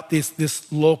about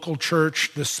this local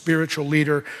church, the spiritual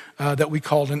leader that we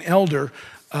called an elder,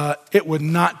 it would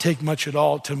not take much at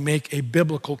all to make a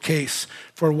biblical case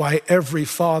for why every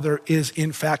father is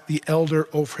in fact the elder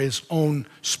over his own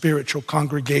spiritual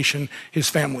congregation, his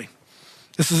family.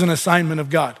 This is an assignment of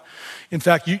God. In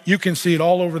fact, you can see it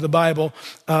all over the Bible.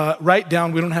 Right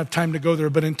down, we don't have time to go there,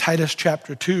 but in Titus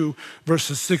chapter 2,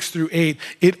 verses 6 through 8,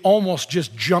 it almost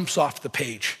just jumps off the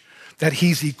page that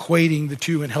he's equating the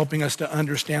two and helping us to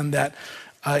understand that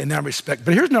in that respect.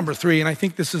 But here's number 3, and I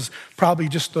think this is probably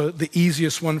just the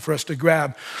easiest one for us to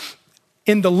grab.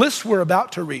 In the list we're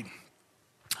about to read,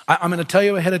 I'm going to tell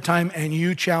you ahead of time, and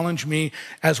you challenge me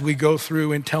as we go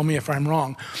through and tell me if I'm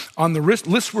wrong. On the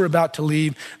list we're about to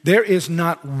leave, there is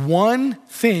not one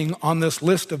thing on this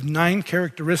list of 9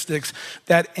 characteristics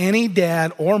that any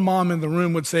dad or mom in the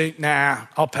room would say, nah,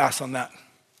 I'll pass on that.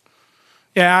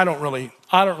 Yeah, I don't really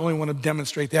want to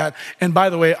demonstrate that. And by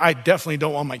the way, I definitely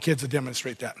don't want my kids to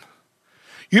demonstrate that.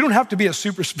 You don't have to be a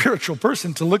super spiritual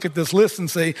person to look at this list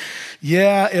and say,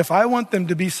 yeah, if I want them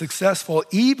to be successful,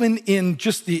 even in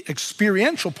just the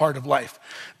experiential part of life,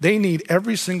 they need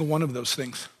every single one of those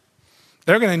things.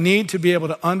 They're going to need to be able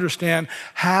to understand,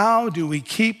 how do we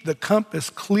keep the compass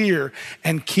clear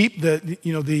and keep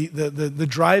the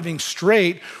driving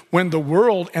straight when the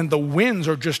world and the winds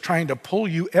are just trying to pull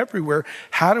you everywhere?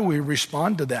 How do we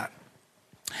respond to that?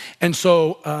 And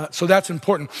so that's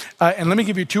important. And let me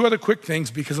give you 2 other quick things,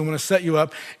 because I want to set you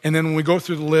up. And then when we go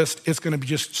through the list, it's going to be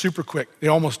just super quick. They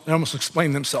almost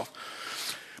explain themselves.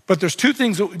 But there's 2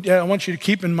 things that I want you to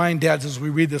keep in mind, dads, as we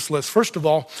read this list. First of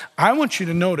all, I want you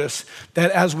to notice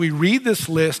that as we read this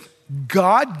list,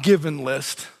 God-given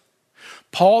list,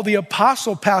 Paul the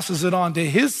apostle passes it on to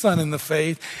his son in the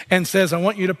faith and says, I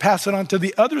want you to pass it on to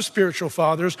the other spiritual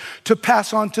fathers to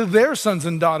pass on to their sons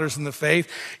and daughters in the faith.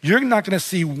 You're not going to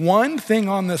see one thing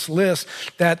on this list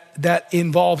that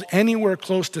involves anywhere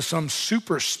close to some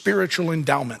super spiritual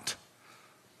endowment.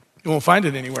 You won't find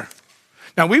it anywhere.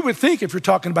 Now, we would think if you're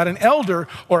talking about an elder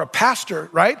or a pastor,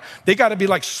 right, they got to be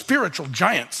like spiritual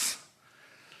giants.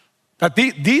 But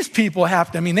these people they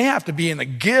have to be in the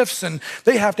gifts, and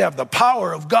they have to have the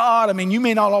power of God. I mean, you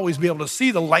may not always be able to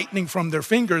see the lightning from their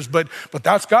fingers, but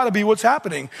that's got to be what's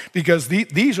happening, because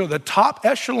these are the top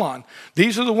echelon.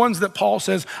 These are the ones that Paul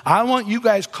says, I want you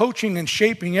guys coaching and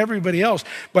shaping everybody else.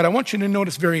 But I want you to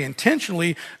notice very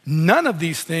intentionally, none of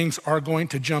these things are going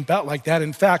to jump out like that.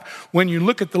 In fact, when you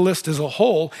look at the list as a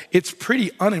whole, it's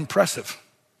pretty unimpressive.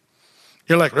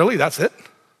 You're like, really, that's it?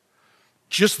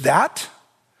 Just that?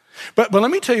 But let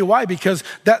me tell you why, because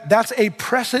that's a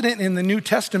precedent in the New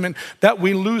Testament that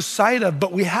we lose sight of,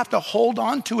 but we have to hold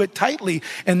on to it tightly.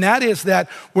 And that is that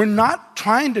we're not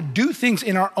trying to do things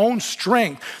in our own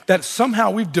strength, that somehow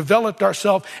we've developed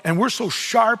ourselves and we're so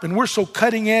sharp and we're so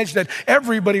cutting edge that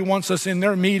everybody wants us in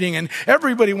their meeting and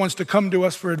everybody wants to come to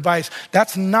us for advice.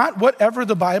 That's not whatever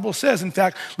the Bible says. In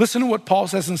fact, listen to what Paul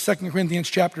says in 2 Corinthians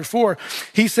chapter 4.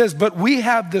 He says, but we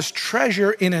have this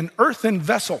treasure in an earthen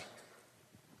vessel,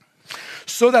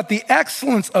 so that the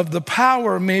excellence of the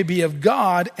power may be of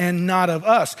God and not of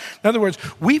us. In other words,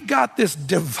 we've got this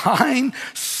divine,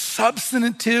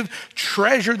 substantive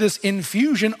treasure, this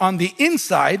infusion on the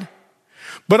inside,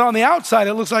 but on the outside,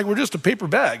 it looks like we're just a paper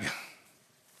bag.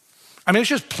 I mean, it's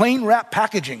just plain wrap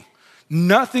packaging.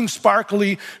 Nothing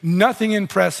sparkly, nothing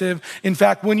impressive. In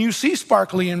fact, when you see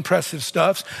sparkly, impressive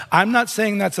stuff, I'm not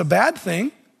saying that's a bad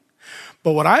thing.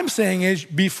 But what I'm saying is,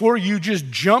 before you just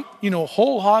jump,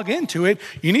 whole hog into it,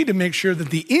 you need to make sure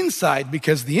that the inside,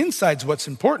 because the inside's what's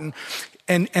important.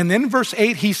 And then verse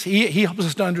 8, he helps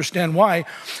us to understand why.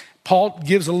 Paul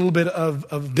gives a little bit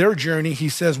of their journey. He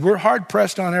says, we're hard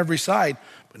pressed on every side,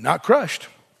 but not crushed.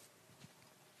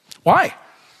 Why?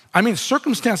 I mean,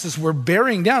 circumstances were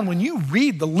bearing down. When you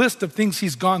read the list of things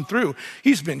he's gone through,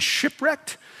 he's been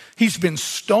shipwrecked. He's been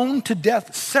stoned to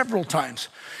death several times.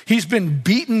 He's been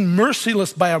beaten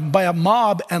merciless by a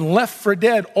mob and left for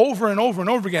dead over and over and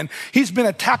over again. He's been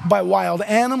attacked by wild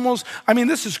animals. I mean,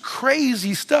 this is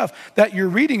crazy stuff that you're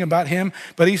reading about him.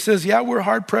 But he says, yeah, we're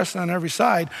hard pressed on every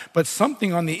side, but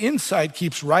something on the inside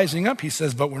keeps rising up. He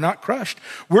says, but we're not crushed.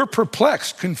 We're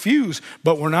perplexed, confused,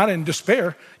 but we're not in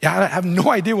despair. Yeah, I have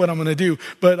no idea what I'm going to do,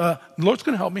 but the Lord's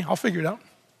going to help me. I'll figure it out.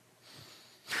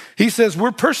 He says,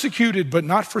 we're persecuted, but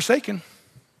not forsaken.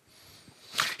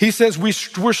 He says,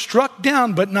 we're struck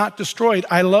down, but not destroyed.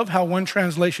 I love how one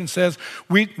translation says,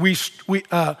 we're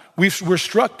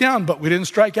struck down, but we didn't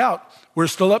strike out. We're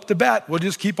still up to bat. We'll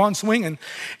just keep on swinging.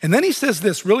 And then he says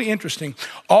this, really interesting,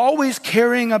 always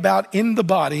carrying about in the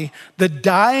body the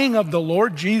dying of the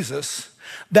Lord Jesus,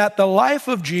 that the life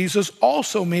of Jesus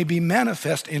also may be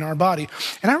manifest in our body.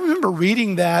 And I remember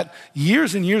reading that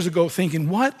years and years ago thinking,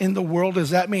 what in the world does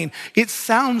that mean? It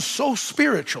sounds so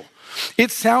spiritual.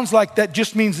 It sounds like that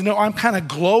just means, I'm kind of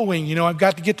glowing. I've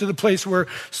got to get to the place where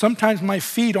sometimes my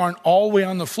feet aren't all the way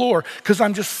on the floor because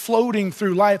I'm just floating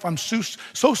through life. I'm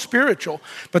so spiritual.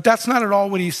 But that's not at all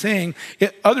what he's saying.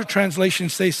 Other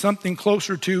translations say something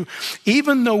closer to,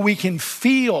 even though we can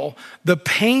feel the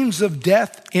pains of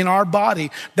death in our body,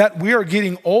 that we are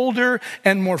getting older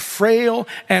and more frail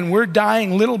and we're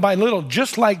dying little by little,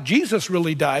 just like Jesus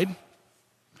really died.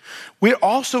 We're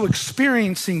also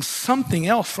experiencing something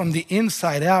else from the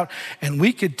inside out, and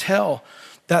we could tell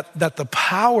that the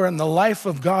power and the life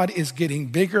of God is getting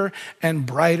bigger and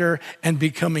brighter and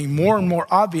becoming more and more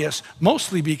obvious,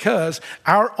 mostly because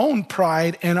our own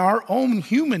pride and our own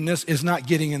humanness is not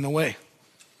getting in the way.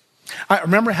 I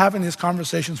remember having these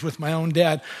conversations with my own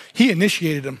dad. He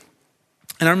initiated them.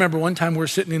 And I remember one time we were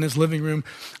sitting in his living room.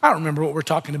 I don't remember what we're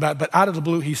talking about, but out of the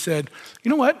blue, he said, you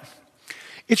know what?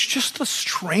 It's just the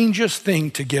strangest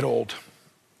thing to get old.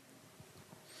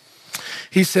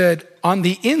 He said, on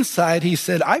the inside, he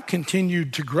said, I've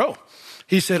continued to grow.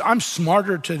 He said, I'm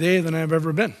smarter today than I've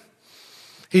ever been.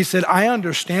 He said, I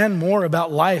understand more about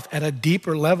life at a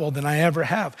deeper level than I ever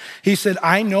have. He said,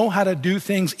 I know how to do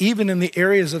things even in the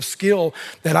areas of skill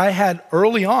that I had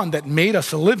early on that made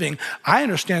us a living. I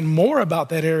understand more about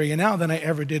that area now than I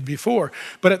ever did before.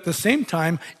 But at the same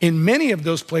time, in many of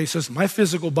those places, my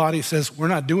physical body says, we're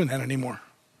not doing that anymore.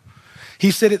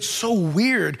 He said, it's so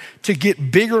weird to get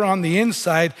bigger on the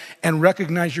inside and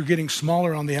recognize you're getting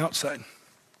smaller on the outside.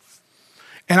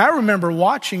 And I remember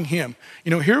watching him.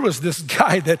 Here was this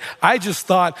guy that I just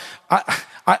thought,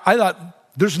 I thought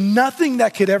there's nothing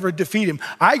that could ever defeat him.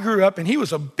 I grew up and he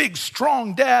was a big,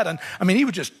 strong dad. And he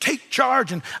would just take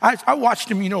charge. And I watched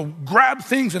him, grab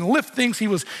things and lift things. He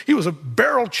was a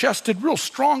barrel-chested, real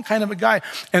strong kind of a guy.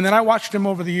 And then I watched him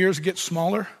over the years get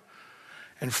smaller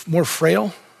and more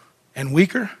frail and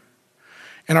weaker.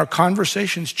 And our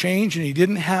conversations changed, and he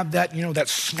didn't have that, that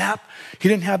snap. He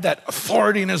didn't have that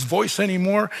authority in his voice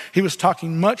anymore. He was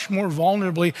talking much more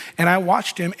vulnerably, and I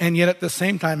watched him, and yet at the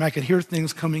same time, I could hear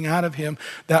things coming out of him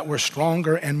that were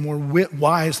stronger and more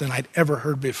wise than I'd ever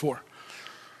heard before.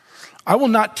 I will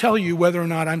not tell you whether or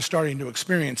not I'm starting to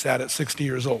experience that at 60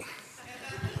 years old,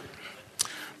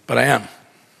 but I am.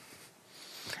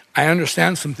 I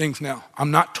understand some things now.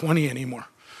 I'm not 20 anymore.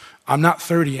 I'm not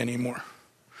 30 anymore.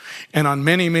 And on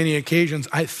many, many occasions,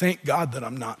 I thank God that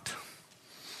I'm not.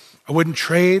 I wouldn't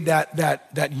trade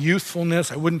that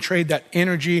youthfulness. I wouldn't trade that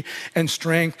energy and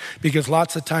strength, because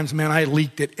lots of times, man, I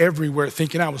leaked it everywhere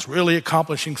thinking I was really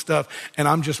accomplishing stuff, and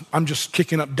I'm just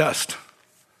kicking up dust.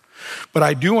 But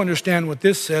I do understand what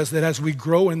this says, that as we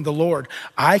grow in the Lord,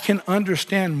 I can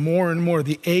understand more and more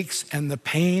the aches and the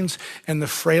pains and the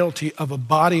frailty of a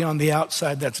body on the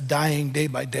outside that's dying day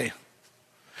by day.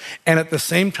 And at the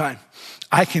same time,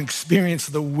 I can experience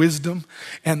the wisdom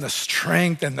and the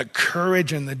strength and the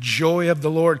courage and the joy of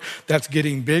the Lord that's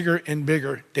getting bigger and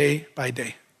bigger day by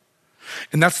day.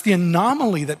 And that's the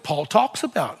anomaly that Paul talks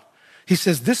about. He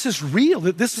says, this is real.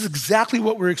 This is exactly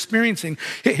what we're experiencing.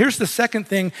 Here's the second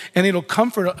thing, and it'll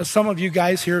comfort some of you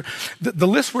guys here. The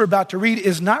list we're about to read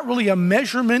is not really a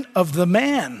measurement of the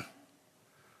man.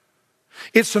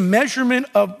 It's a measurement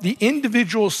of the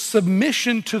individual's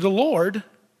submission to the Lord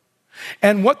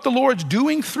and what the Lord's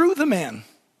doing through the man.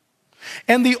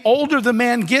 And the older the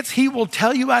man gets, he will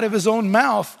tell you out of his own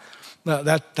mouth, no,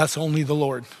 that's only the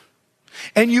Lord.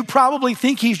 And you probably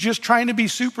think he's just trying to be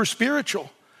super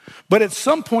spiritual. But at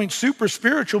some point, super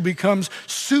spiritual becomes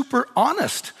super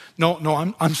honest. No,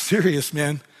 I'm serious,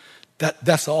 man.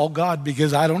 That's all God,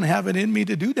 because I don't have it in me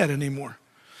to do that anymore.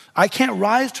 I can't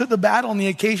rise to the battle on the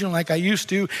occasion like I used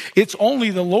to. It's only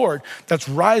the Lord that's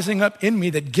rising up in me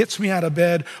that gets me out of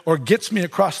bed or gets me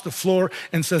across the floor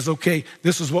and says, okay,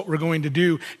 this is what we're going to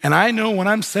do. And I know when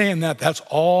I'm saying that, that's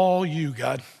all you,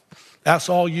 God. That's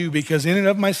all you, because in and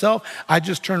of myself, I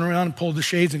just turn around and pull the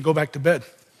shades and go back to bed.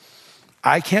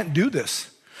 I can't do this.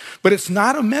 But it's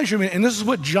not a measurement. And this is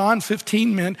what John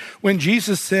 15 meant when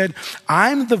Jesus said,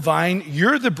 I'm the vine,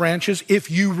 you're the branches. If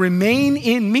you remain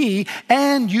in me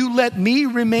and you let me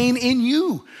remain in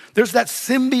you. There's that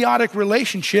symbiotic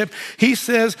relationship. He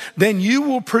says, then you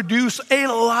will produce a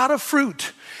lot of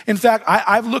fruit. In fact,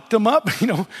 I've looked them up.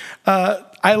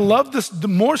 I love this. The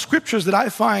more scriptures that I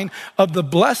find of the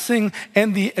blessing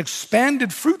and the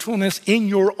expanded fruitfulness in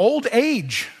your old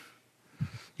age.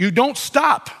 You don't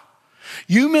stop.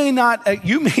 You may not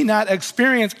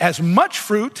experience as much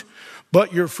fruit,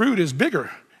 but your fruit is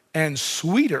bigger and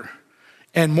sweeter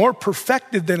and more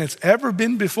perfected than it's ever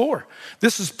been before.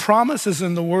 This is promises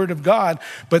in the Word of God.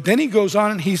 But then he goes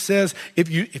on and he says,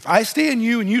 if I stay in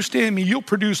you and you stay in me, you'll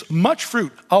produce much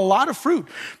fruit, a lot of fruit.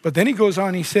 But then he goes on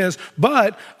and he says,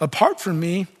 but apart from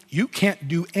me, you can't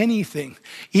do anything,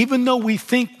 even though we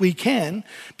think we can,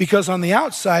 because on the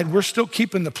outside, we're still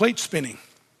keeping the plate spinning.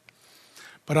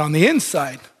 But on the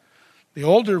inside, the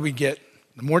older we get,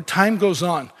 the more time goes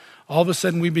on, all of a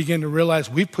sudden we begin to realize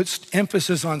we put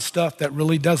emphasis on stuff that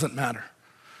really doesn't matter.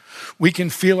 We can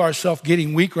feel ourselves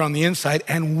getting weaker on the inside,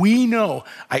 and we know,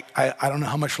 I don't know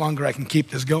how much longer I can keep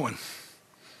this going.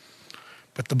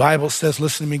 But the Bible says,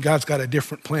 listen to me, God's got a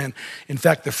different plan. In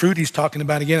fact, the fruit he's talking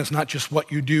about, again, it's not just what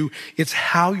you do, it's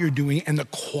how you're doing and the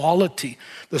quality,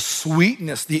 the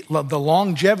sweetness, the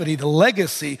longevity, the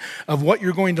legacy of what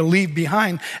you're going to leave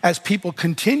behind as people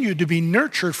continue to be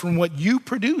nurtured from what you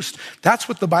produced. That's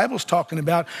what the Bible's talking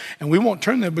about. And we won't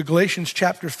turn there, but Galatians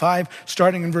chapter 5,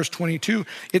 starting in verse 22,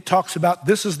 it talks about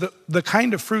this is the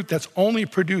kind of fruit that's only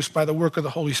produced by the work of the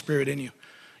Holy Spirit in you.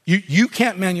 You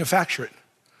can't manufacture it.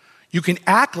 You can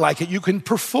act like it, you can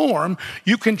perform,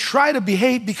 you can try to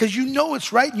behave because you know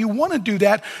it's right and you want to do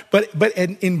that, but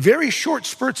in very short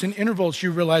spurts and intervals,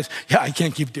 you realize, yeah, I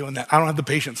can't keep doing that. I don't have the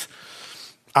patience.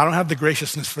 I don't have the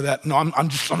graciousness for that. No, I'm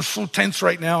so tense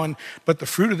right now, but the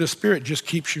fruit of the Spirit just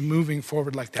keeps you moving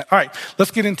forward like that. All right,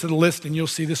 let's get into the list, and you'll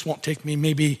see this won't take me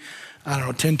maybe,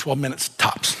 10, 12 minutes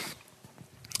tops.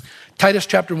 Titus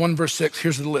chapter 1, verse 6,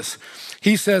 here's the list.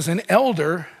 He says, an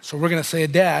elder, so we're going to say a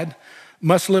dad,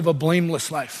 must live a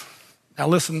blameless life. Now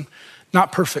listen,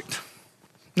 not perfect,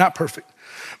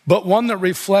 but one that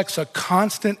reflects a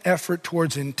constant effort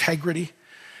towards integrity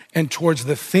and towards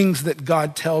the things that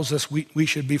God tells us we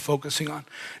should be focusing on.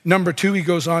 Number 2, he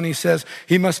goes on, he says,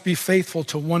 he must be faithful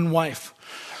to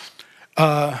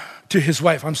his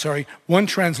wife. One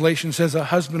translation says a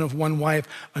husband of one wife.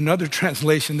 Another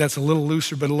translation that's a little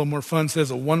looser but a little more fun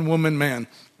says a one-woman man.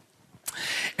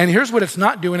 And here's what it's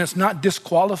not doing. It's not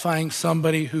disqualifying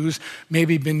somebody who's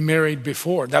maybe been married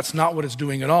before. That's not what it's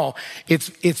doing at all. It's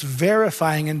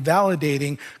verifying and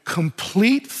validating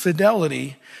complete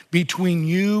fidelity between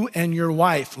you and your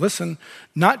wife. Listen,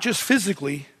 not just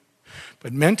physically,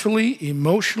 but mentally,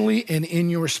 emotionally, and in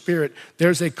your spirit.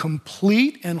 There's a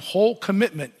complete and whole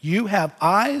commitment. You have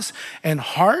eyes and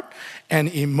heart and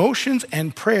emotions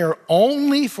and prayer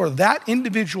only for that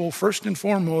individual first and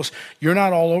foremost. You're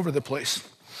not all over the place.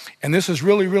 And this is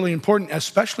really, really important,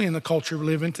 especially in the culture we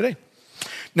live in today.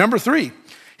 Number 3,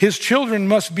 his children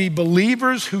must be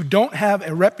believers who don't have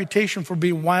a reputation for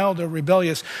being wild or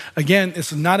rebellious. Again,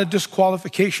 this is not a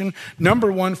disqualification.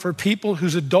 Number 1, for people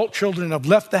whose adult children have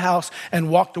left the house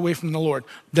and walked away from the Lord.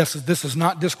 This is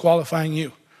not disqualifying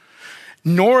you.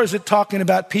 Nor is it talking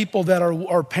about people that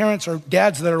are parents or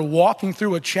dads that are walking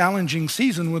through a challenging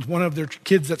season with one of their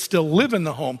kids that still live in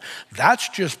the home. That's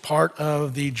just part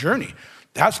of the journey.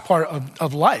 That's part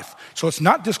of life. So it's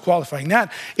not disqualifying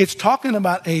that. It's talking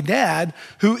about a dad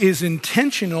who is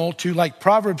intentional to, like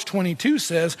Proverbs 22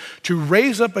 says, to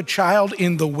raise up a child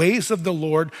in the ways of the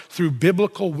Lord through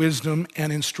biblical wisdom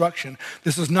and instruction.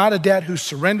 This is not a dad who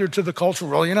surrendered to the culture.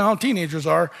 Well, you know how teenagers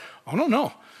are. Oh,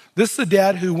 no. This is a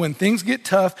dad who, when things get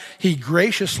tough, he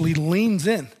graciously leans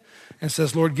in and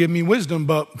says, Lord, give me wisdom,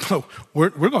 but we're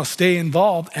going to stay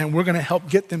involved and we're going to help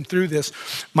get them through this.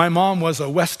 My mom was a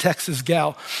West Texas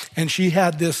gal, and she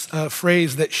had this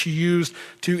phrase that she used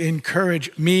to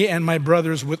encourage me and my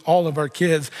brothers with all of our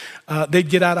kids. They'd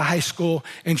get out of high school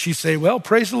and she'd say, well,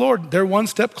 praise the Lord, they're one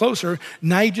step closer.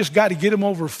 Now you just got to get them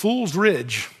over Fool's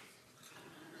Ridge.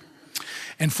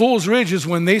 And Fool's Ridge is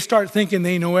when they start thinking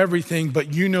they know everything,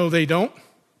 but you know they don't.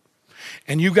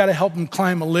 And you got to help them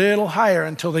climb a little higher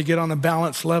until they get on a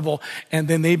balanced level. And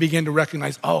then they begin to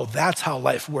recognize, oh, that's how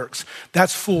life works.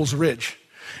 That's Fool's Ridge.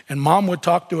 And mom would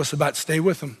talk to us about stay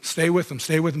with them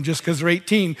just because they're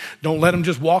 18. Don't let them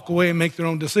just walk away and make their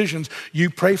own decisions.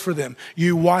 You pray for them.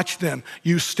 You watch them.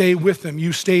 You stay with them.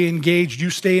 You stay engaged.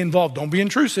 You stay involved. Don't be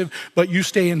intrusive, but you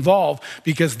stay involved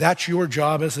because that's your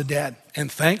job as a dad. And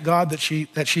thank God that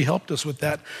she helped us with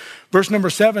that. Verse number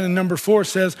 7 and number 4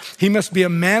 says, he must be a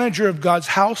manager of God's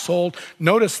household.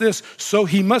 Notice this, so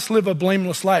he must live a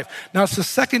blameless life. Now, it's the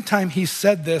second time he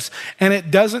said this, and it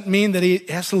doesn't mean that he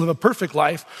has to live a perfect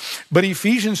life, but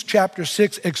Ephesians chapter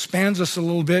 6 expands us a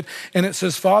little bit, and it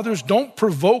says, fathers, don't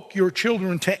provoke your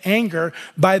children to anger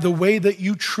by the way that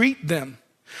you treat them.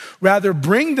 Rather,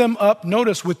 bring them up,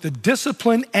 notice, with the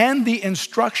discipline and the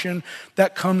instruction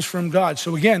that comes from God.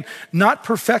 So again, not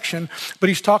perfection, but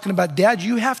he's talking about, Dad,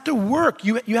 you have to work.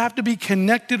 You have to be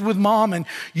connected with mom, and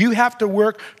you have to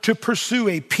work to pursue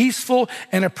a peaceful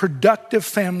and a productive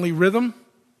family rhythm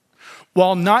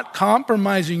while not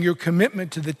compromising your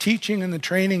commitment to the teaching and the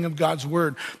training of God's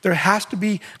word. There has to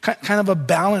be kind of a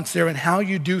balance there in how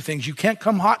you do things. You can't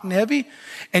come hot and heavy,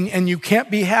 and you can't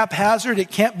be haphazard.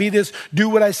 It can't be this, do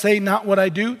what I say, not what I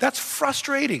do. That's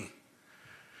frustrating.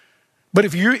 But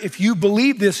if you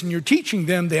believe this and you're teaching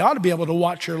them, they ought to be able to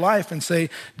watch your life and say,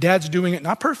 Dad's doing it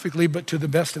not perfectly, but to the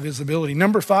best of his ability.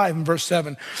 Number 5 in verse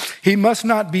 7, he must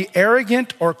not be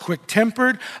arrogant or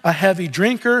quick-tempered, a heavy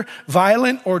drinker,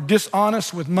 violent or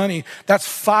dishonest with money. That's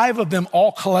 5 of them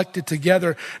all collected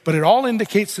together, but it all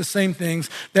indicates the same things,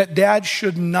 that dad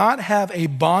should not have a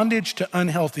bondage to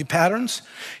unhealthy patterns.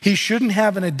 He shouldn't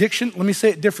have an addiction. Let me say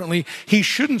it differently. He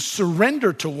shouldn't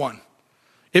surrender to one.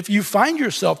 If you find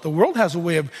yourself, the world has a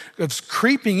way of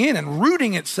creeping in and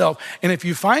rooting itself. And if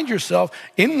you find yourself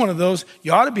in one of those,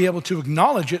 you ought to be able to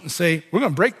acknowledge it and say, we're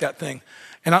going to break that thing.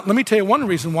 And let me tell you one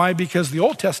reason why, because the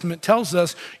Old Testament tells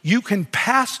us you can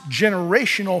pass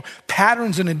generational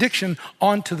patterns and addiction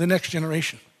on to the next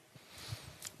generation.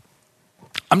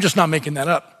 I'm just not making that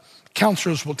up.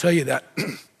 Counselors will tell you that.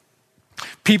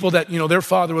 People that, their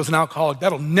father was an alcoholic,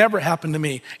 that'll never happen to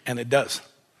me, and it does.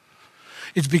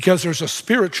 It's because there's a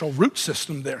spiritual root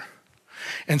system there.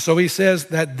 And so he says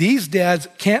that these dads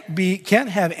can't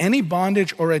have any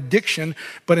bondage or addiction,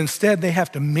 but instead they have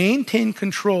to maintain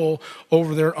control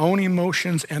over their own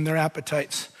emotions and their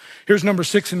appetites. Here's number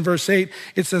 6 in verse 8.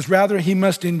 It says, rather, he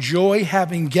must enjoy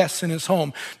having guests in his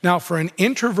home. Now, for an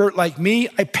introvert like me,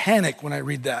 I panic when I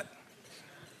read that.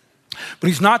 But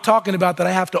he's not talking about that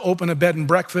I have to open a bed and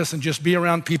breakfast and just be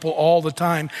around people all the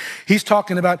time. He's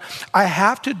talking about I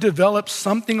have to develop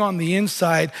something on the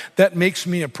inside that makes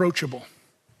me approachable,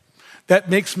 that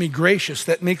makes me gracious,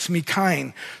 that makes me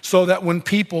kind, so that when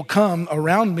people come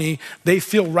around me, they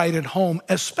feel right at home,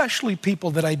 especially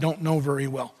people that I don't know very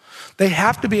well. They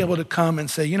have to be able to come and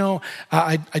say,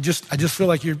 I just feel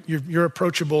like you're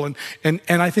approachable. And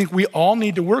I think we all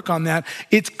need to work on that.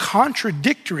 It's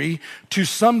contradictory to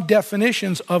some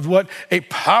definitions of what a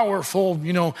powerful,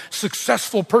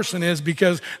 successful person is,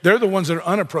 because they're the ones that are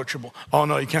unapproachable. Oh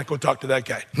no, you can't go talk to that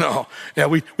guy. No, yeah,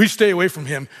 we stay away from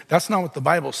him. That's not what the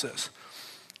Bible says.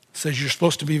 It says you're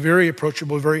supposed to be very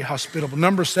approachable, very hospitable.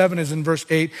 Number 7 is in verse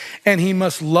 8, and he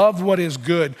must love what is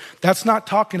good. That's not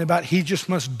talking about he just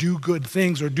must do good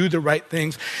things or do the right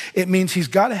things. It means he's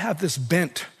got to have this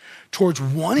bent towards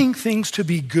wanting things to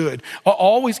be good.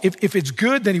 Always, if it's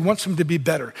good, then he wants them to be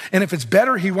better. And if it's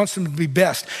better, he wants them to be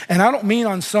best. And I don't mean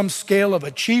on some scale of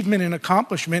achievement and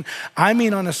accomplishment. I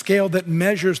mean on a scale that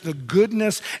measures the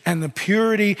goodness and the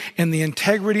purity and the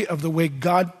integrity of the way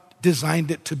God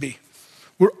designed it to be.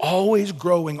 We're always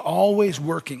growing, always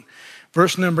working.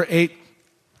 Verse number 8,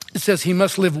 it says he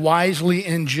must live wisely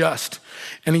and just.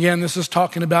 And again, this is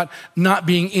talking about not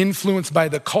being influenced by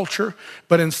the culture,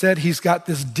 but instead he's got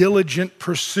this diligent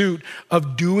pursuit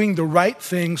of doing the right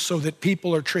thing so that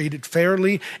people are treated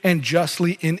fairly and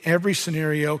justly in every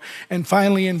scenario. And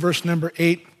finally, in verse number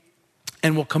 8,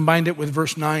 and we'll combine it with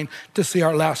verse 9 to see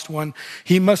our last one,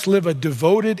 he must live a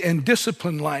devoted and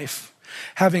disciplined life,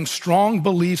 having strong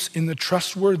beliefs in the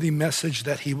trustworthy message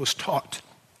that he was taught.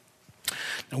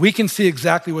 Now, we can see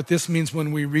exactly what this means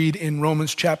when we read in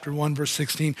Romans chapter 1, verse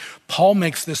 16. Paul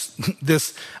makes this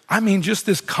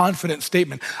confident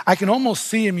statement. I can almost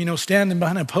see him, standing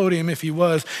behind a podium if he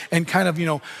was, and kind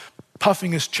of,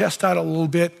 puffing his chest out a little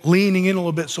bit, leaning in a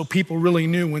little bit so people really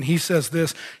knew when he says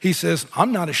this. He says,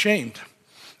 I'm not ashamed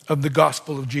of the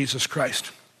gospel of Jesus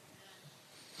Christ.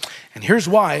 And here's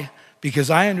why.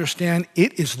 Because I understand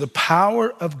it is the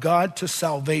power of God to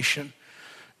salvation,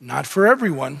 not for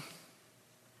everyone,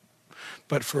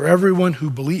 but for everyone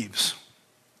who believes.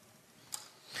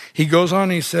 He goes on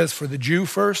and he says, for the Jew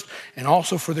first and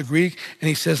also for the Greek. And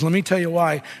he says, let me tell you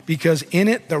why. Because in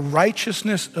it, the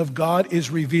righteousness of God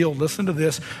is revealed. Listen to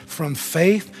this, from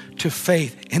faith to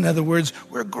faith. In other words,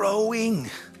 we're growing.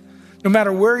 No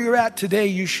matter where you're at today,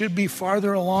 you should be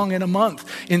farther along in a month,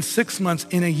 in 6 months,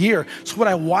 in a year. It's what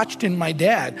I watched in my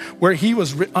dad, where he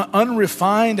was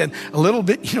unrefined and a little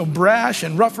bit, brash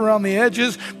and rough around the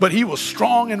edges, but he was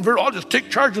strong and I'll just take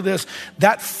charge of this.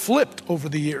 That flipped over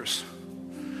the years.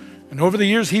 And over the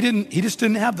years, he just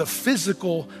didn't have the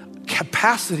physical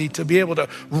capacity to be able to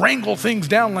wrangle things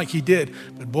down like he did.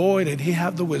 But boy, did he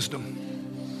have the wisdom.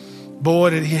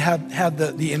 Boy, did he have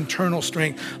the internal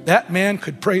strength. That man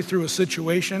could pray through a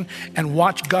situation and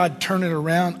watch God turn it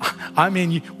around. I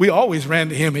mean, we always ran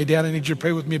to him. Hey, Dad, I need you to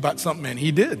pray with me about something. And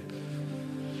he did.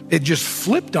 It just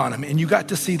flipped on him. And you got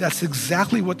to see that's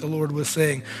exactly what the Lord was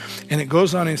saying. And it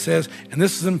goes on and says, and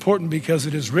this is important because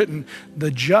it is written, the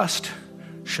just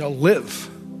shall live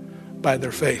by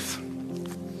their faith.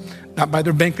 Not by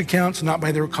their bank accounts, not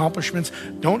by their accomplishments.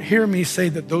 Don't hear me say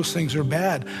that those things are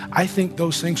bad. I think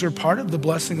those things are part of the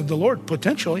blessing of the Lord,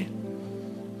 potentially.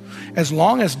 As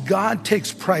long as God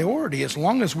takes priority, as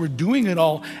long as we're doing it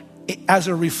all as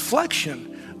a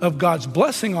reflection of God's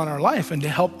blessing on our life and to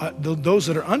help those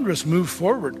that are under us move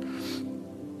forward.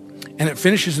 And it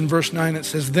finishes in verse 9. It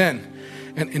says, then,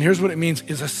 and here's what it means,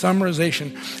 is a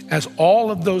summarization. As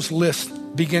all of those lists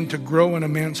begin to grow in a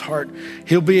man's heart,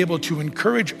 he'll be able to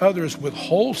encourage others with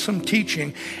wholesome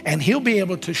teaching, and he'll be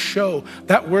able to show.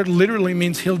 That word literally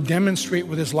means he'll demonstrate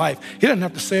with his life. He doesn't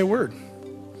have to say a word.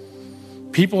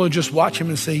 People will just watch him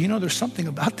and say, you know, there's something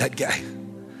about that guy.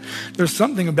 There's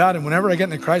something about him. Whenever I get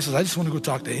in a crisis, I just want to go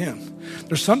talk to him.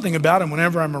 There's something about him.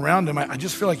 Whenever I'm around him, I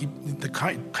just feel like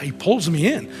he pulls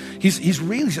me in. He's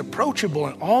really approachable,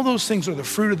 and all those things are the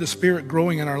fruit of the Spirit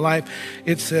growing in our life.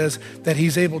 It says that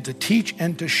he's able to teach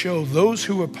and to show those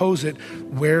who oppose it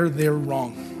where they're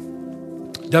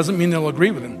wrong. Doesn't mean they'll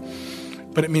agree with him,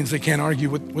 but it means they can't argue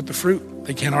with the fruit.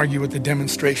 They can't argue with the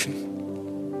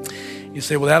demonstration. You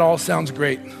say, well, that all sounds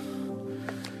great.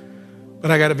 But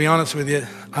I got to be honest with you,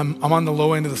 I'm on the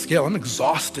low end of the scale. I'm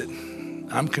exhausted.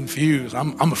 I'm confused.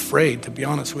 I'm afraid, to be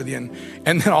honest with you.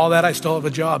 And then all that, I still have a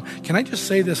job. Can I just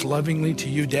say this lovingly to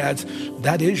you, dads?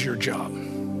 That is your job.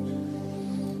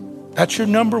 That's your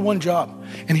number one job.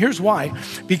 And here's why.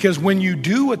 Because when you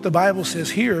do what the Bible says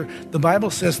here, the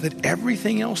Bible says that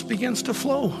everything else begins to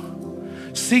flow.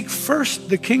 Seek first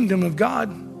the kingdom of God,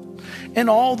 and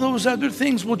all those other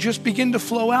things will just begin to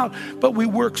flow out. But we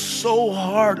work so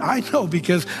hard. I know,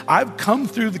 because I've come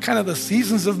through the kind of the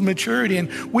seasons of maturity,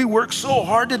 and we work so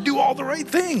hard to do all the right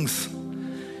things.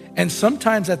 And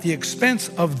sometimes at the expense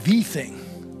of the thing.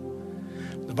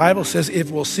 The Bible says if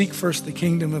we'll seek first the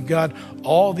kingdom of God,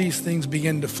 all these things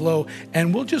begin to flow,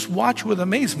 and we'll just watch with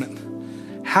amazement.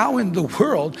 How in the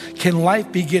world can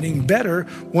life be getting better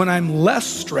when I'm less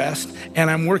stressed and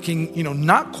I'm working,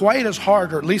 not quite as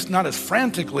hard, or at least not as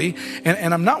frantically,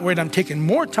 and I'm not worried. I'm taking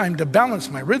more time to balance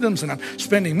my rhythms, and I'm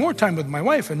spending more time with my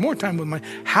wife and more time with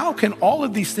how can all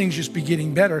of these things just be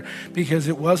getting better? Because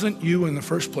it wasn't you in the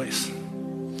first place.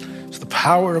 It's the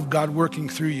power of God working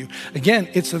through you. Again,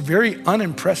 it's a very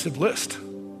unimpressive list.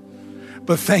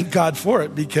 But thank God for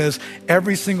it, because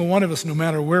every single one of us, no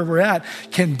matter where we're at,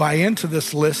 can buy into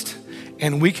this list,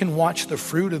 and we can watch the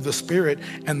fruit of the Spirit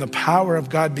and the power of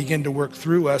God begin to work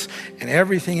through us, and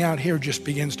everything out here just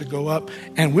begins to go up,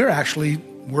 and we're actually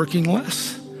working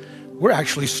less. We're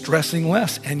actually stressing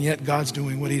less, and yet God's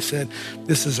doing what he said.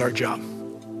 This is our job.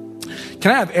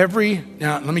 Can I have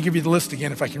now let me give you the list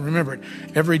again if I can remember it.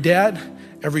 Every dad,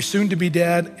 every soon-to-be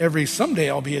dad, every someday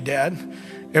I'll be a dad,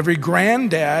 every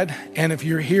granddad, and if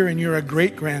you're here and you're a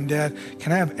great-granddad,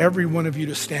 can I have every one of you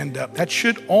to stand up? That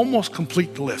should almost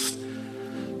complete the list.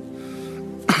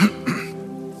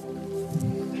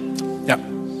 Yeah.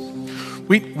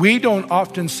 We don't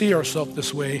often see ourselves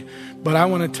this way, but I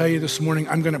want to tell you this morning,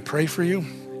 I'm going to pray for you.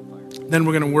 Then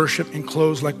we're going to worship and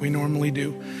close like we normally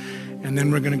do. And then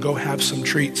we're going to go have some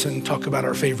treats and talk about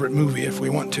our favorite movie if we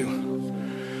want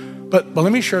to. But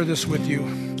let me share this with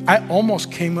you. I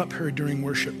almost came up here during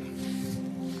worship.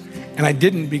 And I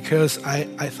didn't, because I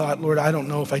thought, Lord, I don't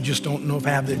know if I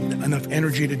have enough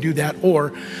energy to do that,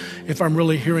 or if I'm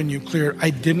really hearing you clear. I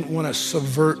didn't want to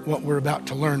subvert what we're about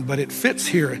to learn, but it fits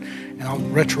here, and I'll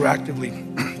retroactively.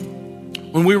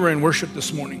 When we were in worship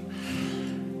this morning,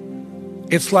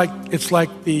 it's like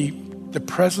the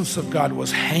presence of God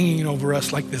was hanging over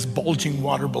us like this bulging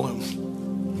water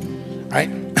balloon, right?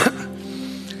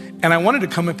 And I wanted to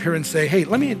come up here and say, hey,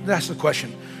 let me ask the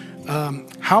question.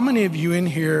 How many of you in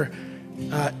here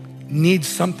need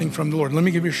something from the Lord? Let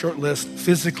me give you a short list.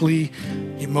 Physically,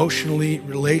 emotionally,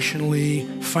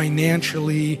 relationally,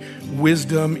 financially,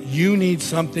 wisdom. You need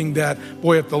something that,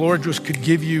 boy, if the Lord just could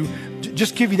give you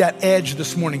that edge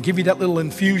this morning, give you that little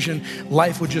infusion,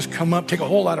 life would just come up, take a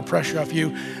whole lot of pressure off you.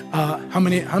 How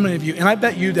many of you? And I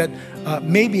bet you that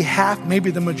maybe half, maybe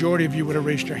the majority of you would have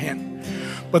raised your hand.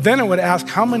 But then I would ask,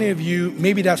 how many of you,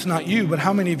 maybe that's not you, but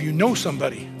how many of you know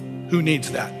somebody who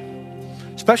needs that?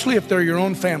 Especially if they're your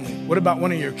own family. What about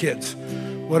one of your kids?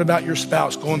 What about your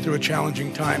spouse going through a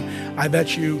challenging time? I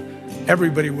bet you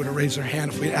everybody would have raised their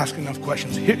hand if we asked enough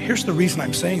questions. Here's the reason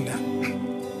I'm saying that.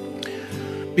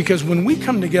 Because when we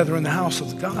come together in the house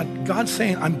of God, God's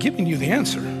saying, I'm giving you the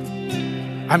answer.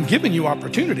 I'm giving you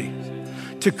opportunity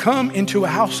to come into a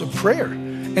house of prayer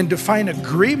and to find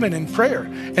agreement in prayer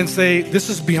and say, this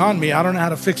is beyond me. I don't know how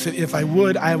to fix it. If I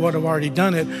would have already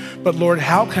done it. But Lord,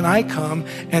 how can I come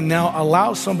and now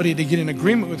allow somebody to get in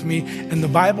agreement with me? And the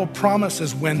Bible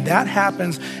promises when that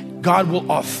happens, God will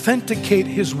authenticate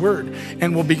his word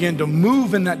and will begin to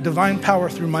move in that divine power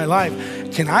through my life.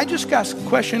 Can I just ask a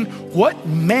question? What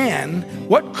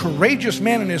courageous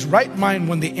man in his right mind,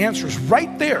 when the answer is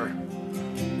right there,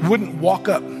 wouldn't walk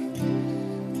up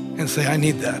and say, I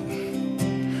need that?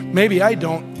 Maybe I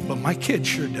don't, but my kid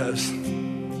sure does.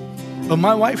 But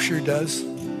my wife sure does.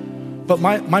 But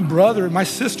my brother, my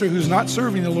sister who's not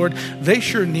serving the Lord, they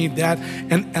sure need that.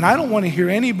 And I don't want to hear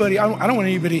anybody, I don't want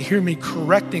anybody to hear me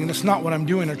correcting. That's not what I'm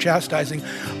doing or chastising.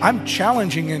 I'm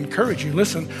challenging and encouraging.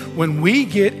 Listen, when we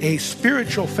get a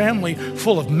spiritual family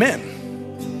full of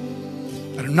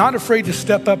men that are not afraid to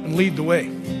step up and lead the way,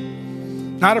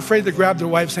 not afraid to grab their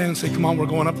wife's hand and say, come on, we're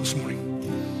going up this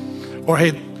morning. Or,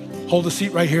 hey, hold a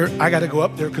seat right here. I got to go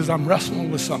up there because I'm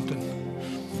wrestling with something.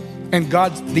 And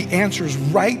the answer is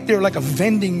right there like a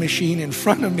vending machine in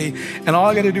front of me. And all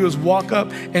I got to do is walk up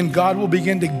and God will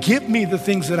begin to give me the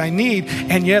things that I need.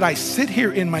 And yet I sit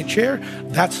here in my chair.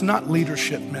 That's not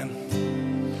leadership, men.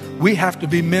 We have to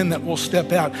be men that will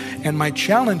step out. And my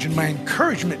challenge and my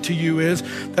encouragement to you is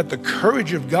that the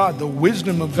courage of God, the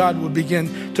wisdom of God will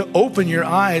begin to open your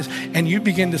eyes and you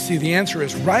begin to see the answer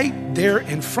is right there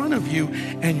in front of you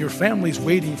and your family's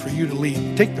waiting for you to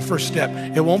lead. Take the first step.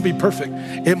 It won't be perfect.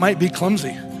 It might be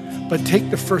clumsy, but take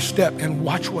the first step and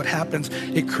watch what happens.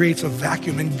 It creates a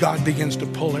vacuum and God begins to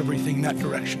pull everything in that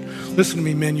direction. Listen to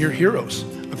me, men, you're heroes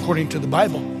according to the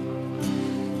Bible.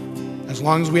 As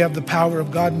long as we have the power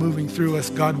of God moving through us,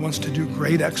 God wants to do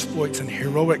great exploits and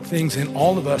heroic things in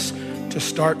all of us to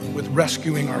start with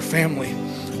rescuing our family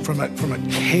from a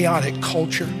chaotic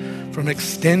culture, from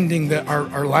extending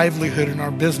our livelihood and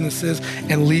our businesses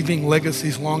and leaving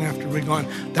legacies long after we're gone.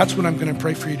 That's what I'm going to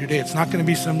pray for you today. It's not going to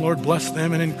be some Lord bless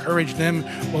them and encourage them.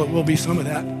 Well, it will be some of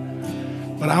that.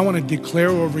 But I want to declare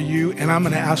over you, and I'm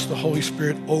going to ask the Holy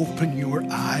Spirit, open your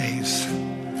eyes,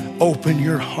 open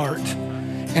your heart,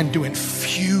 and to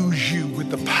infuse you with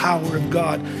the power of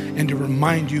God and to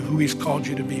remind you who he's called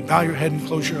you to be. Bow your head and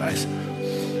close your eyes.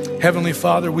 Heavenly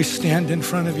Father, we stand in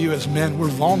front of you as men. We're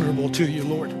vulnerable to you,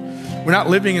 Lord. We're not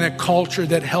living in a culture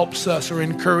that helps us or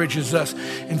encourages us.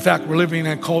 In fact, we're living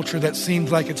in a culture that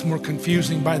seems like it's more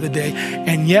confusing by the day.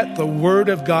 And yet the word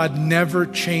of God never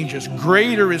changes.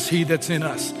 Greater is he that's in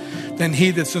us than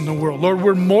he that's in the world. Lord,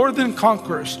 we're more than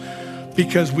conquerors,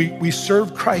 because we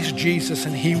serve Christ Jesus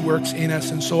and he works in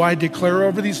us. And so I declare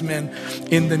over these men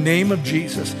in the name of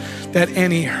Jesus that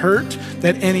any hurt,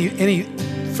 that any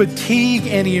fatigue,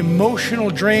 any emotional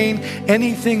drain,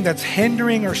 anything that's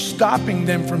hindering or stopping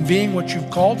them from being what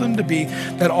you've called them to be,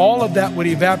 that all of that would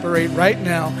evaporate right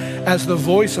now as the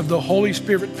voice of the Holy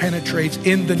Spirit penetrates.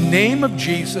 In the name of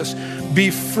Jesus, be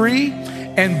free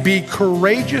and be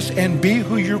courageous and be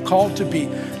who you're called to be.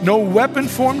 No weapon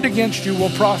formed against you will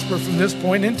prosper from this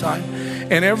point in time.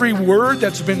 And every word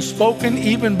that's been spoken,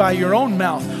 even by your own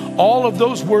mouth, all of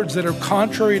those words that are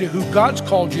contrary to who God's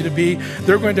called you to be,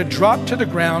 they're going to drop to the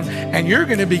ground and you're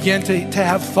going to begin to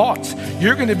have thoughts.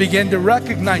 You're going to begin to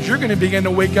recognize, you're going to begin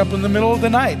to wake up in the middle of the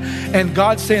night. And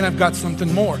God's saying, I've got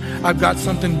something more. I've got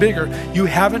something bigger. You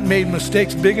haven't made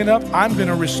mistakes big enough. I'm going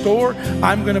to restore.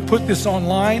 I'm going to put this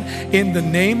online in the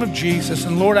name of Jesus.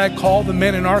 And Lord, I call the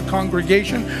men in our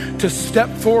congregation to step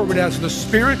forward as the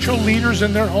spiritual leaders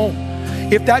in their home.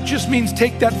 If that just means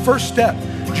take that first step,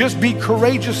 just be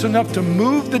courageous enough to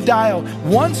move the dial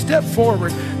one step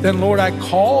forward, then Lord, I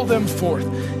call them forth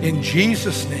in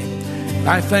Jesus' name. And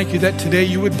I thank you that today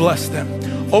you would bless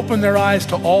them. Open their eyes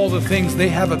to all the things they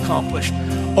have accomplished.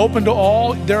 Open to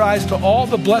all their eyes to all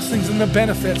the blessings and the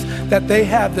benefits that they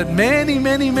have, that many,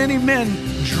 many, many men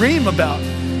dream about.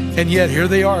 And yet here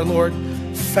they are, Lord,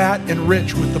 fat and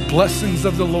rich with the blessings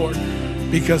of the Lord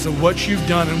because of what you've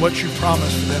done and what you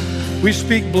promised them. We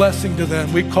speak blessing to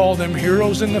them. We call them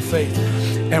heroes in the faith.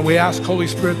 And we ask, Holy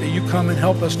Spirit, that you come and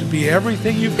help us to be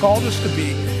everything you've called us to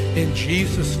be in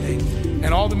Jesus' name.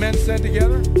 And all the men said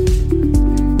together.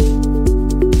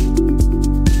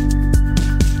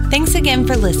 Thanks again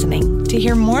for listening. To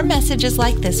hear more messages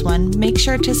like this one, make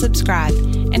sure to subscribe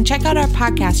and check out our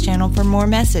podcast channel for more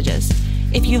messages.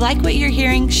 If you like what you're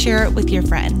hearing, share it with your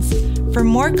friends. For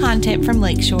more content from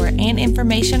Lakeshore and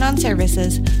information on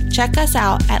services, check us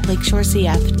out at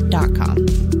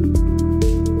lakeshorecf.com.